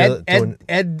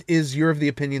 Ed, you're of the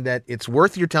opinion that it's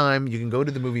worth your time. You can go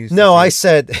to the movies. No, I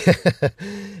said,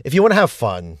 if you want to have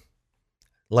fun,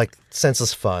 like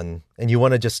senseless fun, and you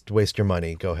want to just waste your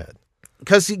money, go ahead.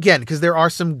 Because there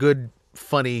are some good,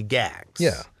 funny gags.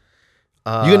 Yeah.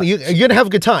 You're gonna have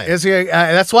a good time.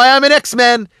 That's why I'm an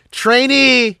X-Men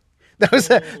trainee.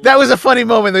 That was a funny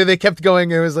moment. They kept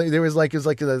going. It was like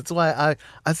that's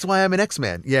why I'm an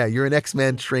X-Man. Yeah, you're an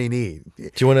X-Man trainee. Do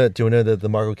you want to know the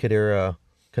Margot Kid era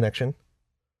connection?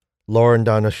 Lauren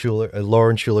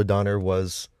Schuler Donner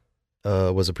was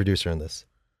a producer in this.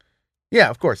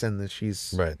 Yeah, of course, and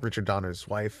she's right. Richard Donner's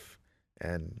wife,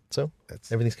 and so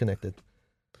everything's connected.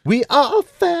 We are a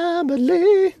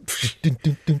family.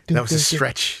 That was a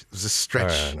stretch. It was a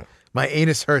stretch. Right, my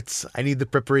anus hurts. I need the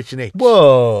preparation H.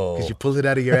 Whoa! Because you pull it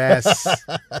out of your ass.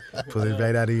 Pull it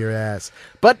right out of your ass.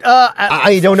 But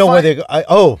I don't know whether.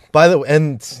 By the way,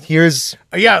 and here's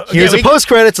a post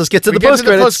credits. Let's get to the post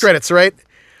credits. Post credits, right?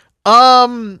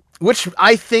 Which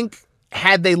I think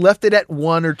had they left it at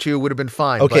 1 or 2 would have been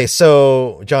fine. Okay,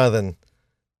 so Jonathan,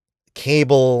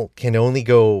 Cable can only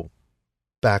go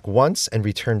back once and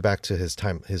return back to his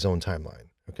own timeline.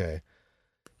 Okay.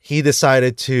 He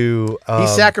decided to... he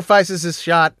sacrifices his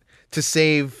shot to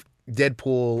save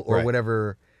Deadpool or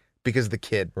whatever because of the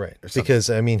kid. Right. Because,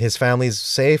 I mean, his family's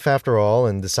safe after all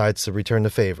and decides to return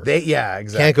the favor.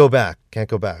 Exactly. Can't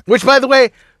go back. Which, by the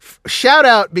way, shout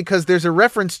out because there's a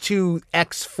reference to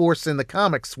X-Force in the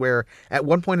comics where at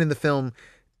one point in the film,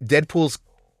 Deadpool's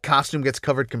costume gets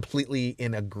covered completely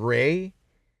in a gray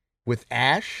with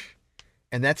ash.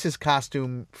 And that's his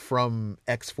costume from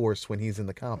X-Force when he's in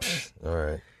the comics. All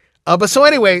right. But so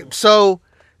anyway,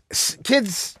 kid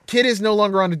is no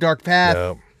longer on the dark path.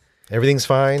 No. Everything is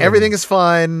fine.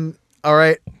 All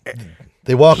right.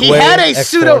 They walk away.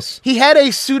 He had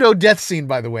a pseudo death scene,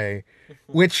 by the way,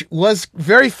 which was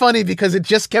very funny because it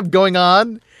just kept going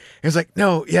on. It was like,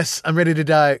 no, yes, I'm ready to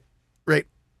die right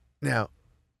now.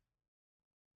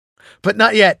 But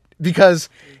not yet because...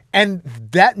 And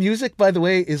that music, by the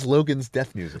way, is Logan's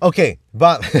death music. Okay,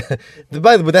 but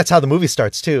by the way, that's how the movie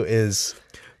starts too. Is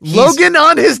Logan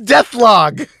on his death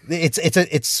log?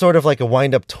 It's sort of like a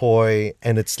wind-up toy,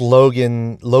 and it's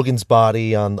Logan's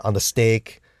body on the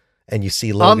stake, and you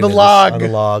see Logan on the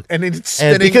log, and it's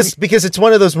spinning. And because it's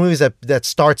one of those movies that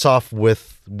starts off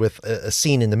with a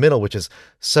scene in the middle, which is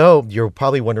so you're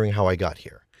probably wondering how I got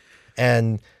here,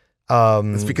 and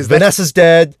it's because Vanessa's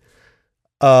dead.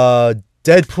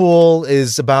 Deadpool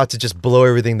is about to just blow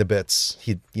everything to bits.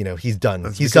 He's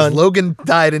done. He's done. Logan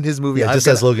died in his movie. Yeah, just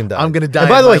as Logan died. I'm gonna die. And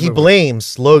by the way, he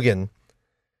blames Logan,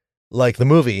 like the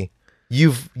movie.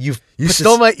 You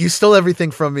stole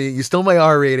everything from me. You stole my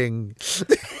R rating.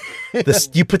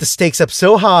 You put the stakes up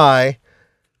so high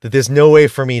that there's no way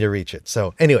for me to reach it.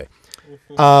 So anyway,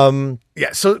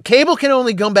 So Cable can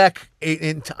only come back. He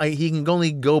can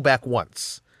only go back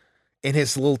once in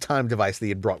his little time device that he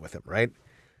had brought with him, right?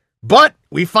 But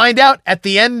we find out at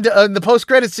the end of the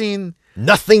post-credit scene...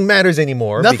 Nothing matters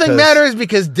anymore. Nothing matters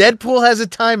because Deadpool has a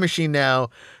time machine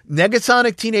now.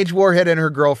 Negasonic Teenage Warhead and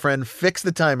her girlfriend fix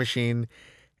the time machine.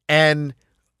 And,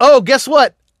 guess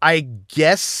what? I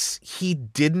guess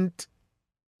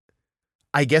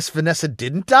Vanessa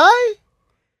didn't die?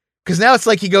 Because now it's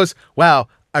like he goes, wow,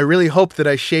 I really hope that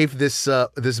I shaved this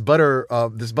butter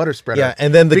spreader. Yeah,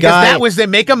 and then they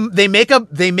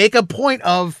make a point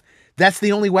of... That's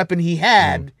the only weapon he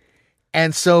had,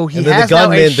 and so the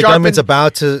gunman's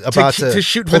about to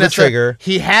shoot pull Vanessa. The trigger.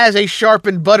 He has a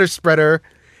sharpened butter spreader,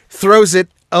 throws it.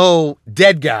 Oh,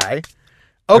 dead guy.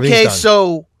 Okay,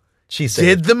 so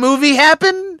did the movie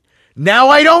happen? Now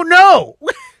I don't know.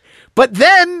 But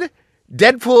then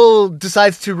Deadpool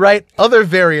decides to right other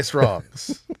various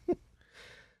wrongs.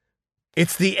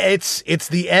 It's the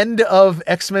end of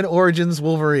X-Men Origins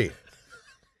Wolverine.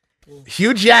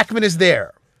 Hugh Jackman is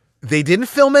there. They didn't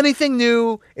film anything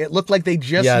new. It looked like they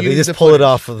just pull it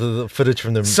off of the footage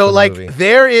from the movie.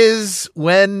 There is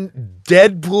when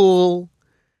Deadpool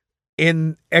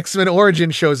in X-Men Origin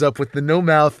shows up with the no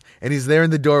mouth, and he's there in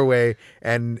the doorway,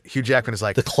 and Hugh Jackman is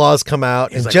like, The claws come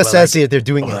out, He's and like, just well, as they're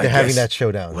doing, well, I they're having guess- that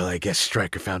showdown. well, I guess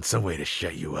Stryker found some way to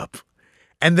shut you up.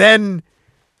 And then,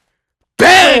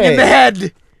 bang in the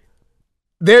head.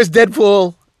 There's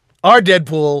Deadpool, our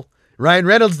Deadpool, Ryan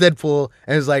Reynolds' Deadpool,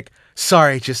 and he's like,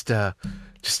 sorry, just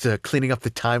cleaning up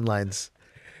the timelines.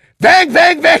 Bang,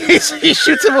 bang, bang! He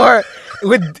shoots him more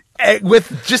with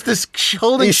just this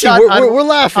holding You see, shot. we're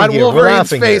laughing on here. We're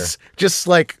Wolverine's laughing face, just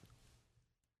like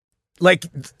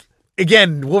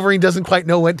again, Wolverine doesn't quite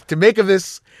know what to make of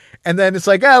this, and then it's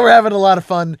like, we're having a lot of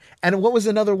fun. And what was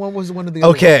another one? Was one of the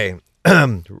other Okay,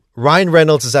 Ryan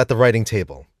Reynolds is at the writing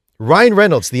table. Ryan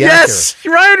Reynolds, the Yes,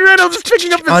 Ryan Reynolds is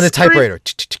picking up actor, on a typewriter,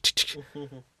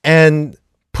 and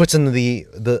puts in the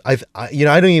I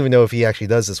don't even know if he actually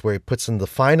does this, where he puts in the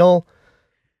final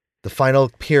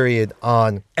period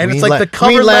on, and Green it's like the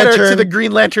cover Green letter to Lantern, the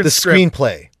Green Lantern the script.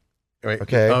 screenplay. Right.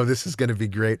 Okay. Oh, this is gonna be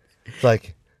great. It's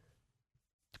like,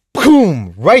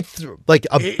 boom, right through, like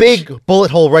a It- big bullet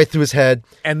hole right through his head.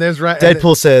 And there's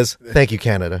Deadpool says, "Thank you,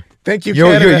 Canada. Thank you,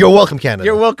 You're Canada. welcome, Canada."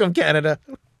 You're welcome, Canada.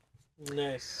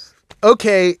 Nice.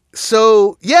 Okay,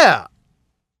 so yeah,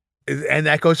 and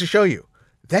that goes to show you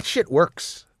that shit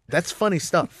works. That's funny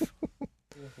stuff,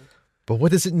 But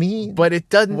what does it mean? but it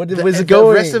doesn't. What- the, where's it the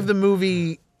rest going? of the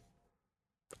movie,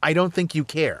 I don't think you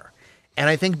care, and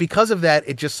I think because of that,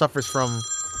 it just suffers from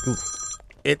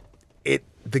it.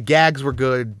 The gags were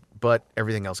good, but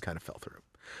everything else kind of fell through.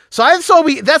 So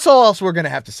that's all else we're gonna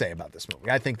have to say about this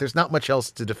movie. I think there's not much else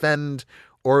to defend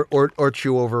or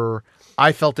chew over.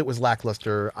 I felt it was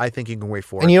lackluster. I think you can wait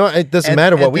for it. And it doesn't And-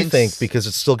 matter what and we things- think, because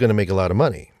it's still going to make a lot of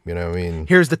money. You know what I mean?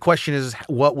 Here's the question: is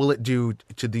what will it do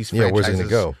to these Yeah, franchises where's it going to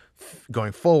go?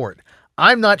 going forward?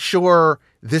 I'm not sure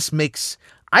this makes.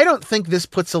 I don't think this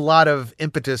puts a lot of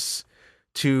impetus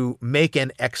to make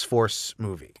an X-Force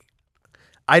movie.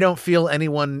 I don't feel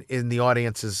anyone in the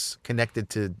audience is connected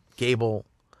to Gable.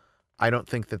 I don't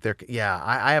think that they're. Yeah,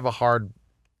 I have a hard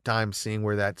time seeing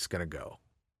where that's going to go.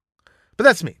 But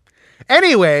that's me.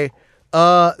 Anyway,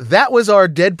 that was our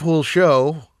Deadpool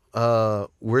show.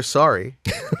 We're sorry.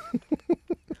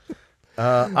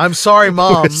 I'm sorry,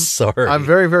 Mom. We're sorry. I'm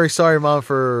very, very sorry, Mom,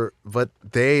 but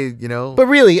they, But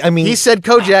really, I mean, he said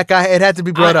Kojak, it had to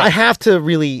be brought I up. have to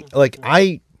really, like,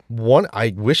 I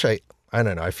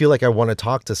don't know. I feel like I want to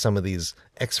talk to some of these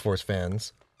X-Force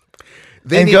fans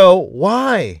They need- go,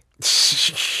 why?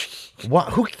 Why?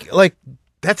 Who? Like,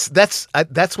 That's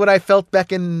what I felt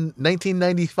back in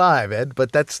 1995, Ed,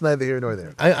 but that's neither here nor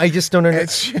there. I just don't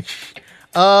understand.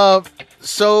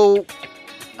 So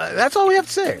that's all we have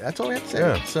to say.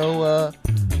 Yeah. So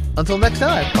until next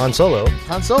time, Han Solo.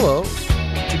 Han Solo,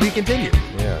 to be continued.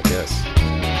 Yeah, I guess.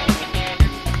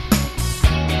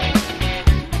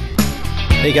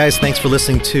 Hey guys, thanks for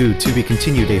listening to Be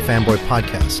Continued, a Fanboy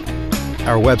podcast.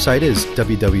 Our website is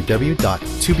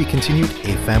www.tobecontinued,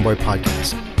 a Fanboy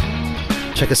podcast.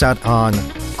 Check us out on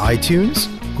iTunes,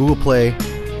 Google Play,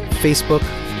 Facebook,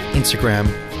 Instagram,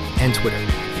 and Twitter.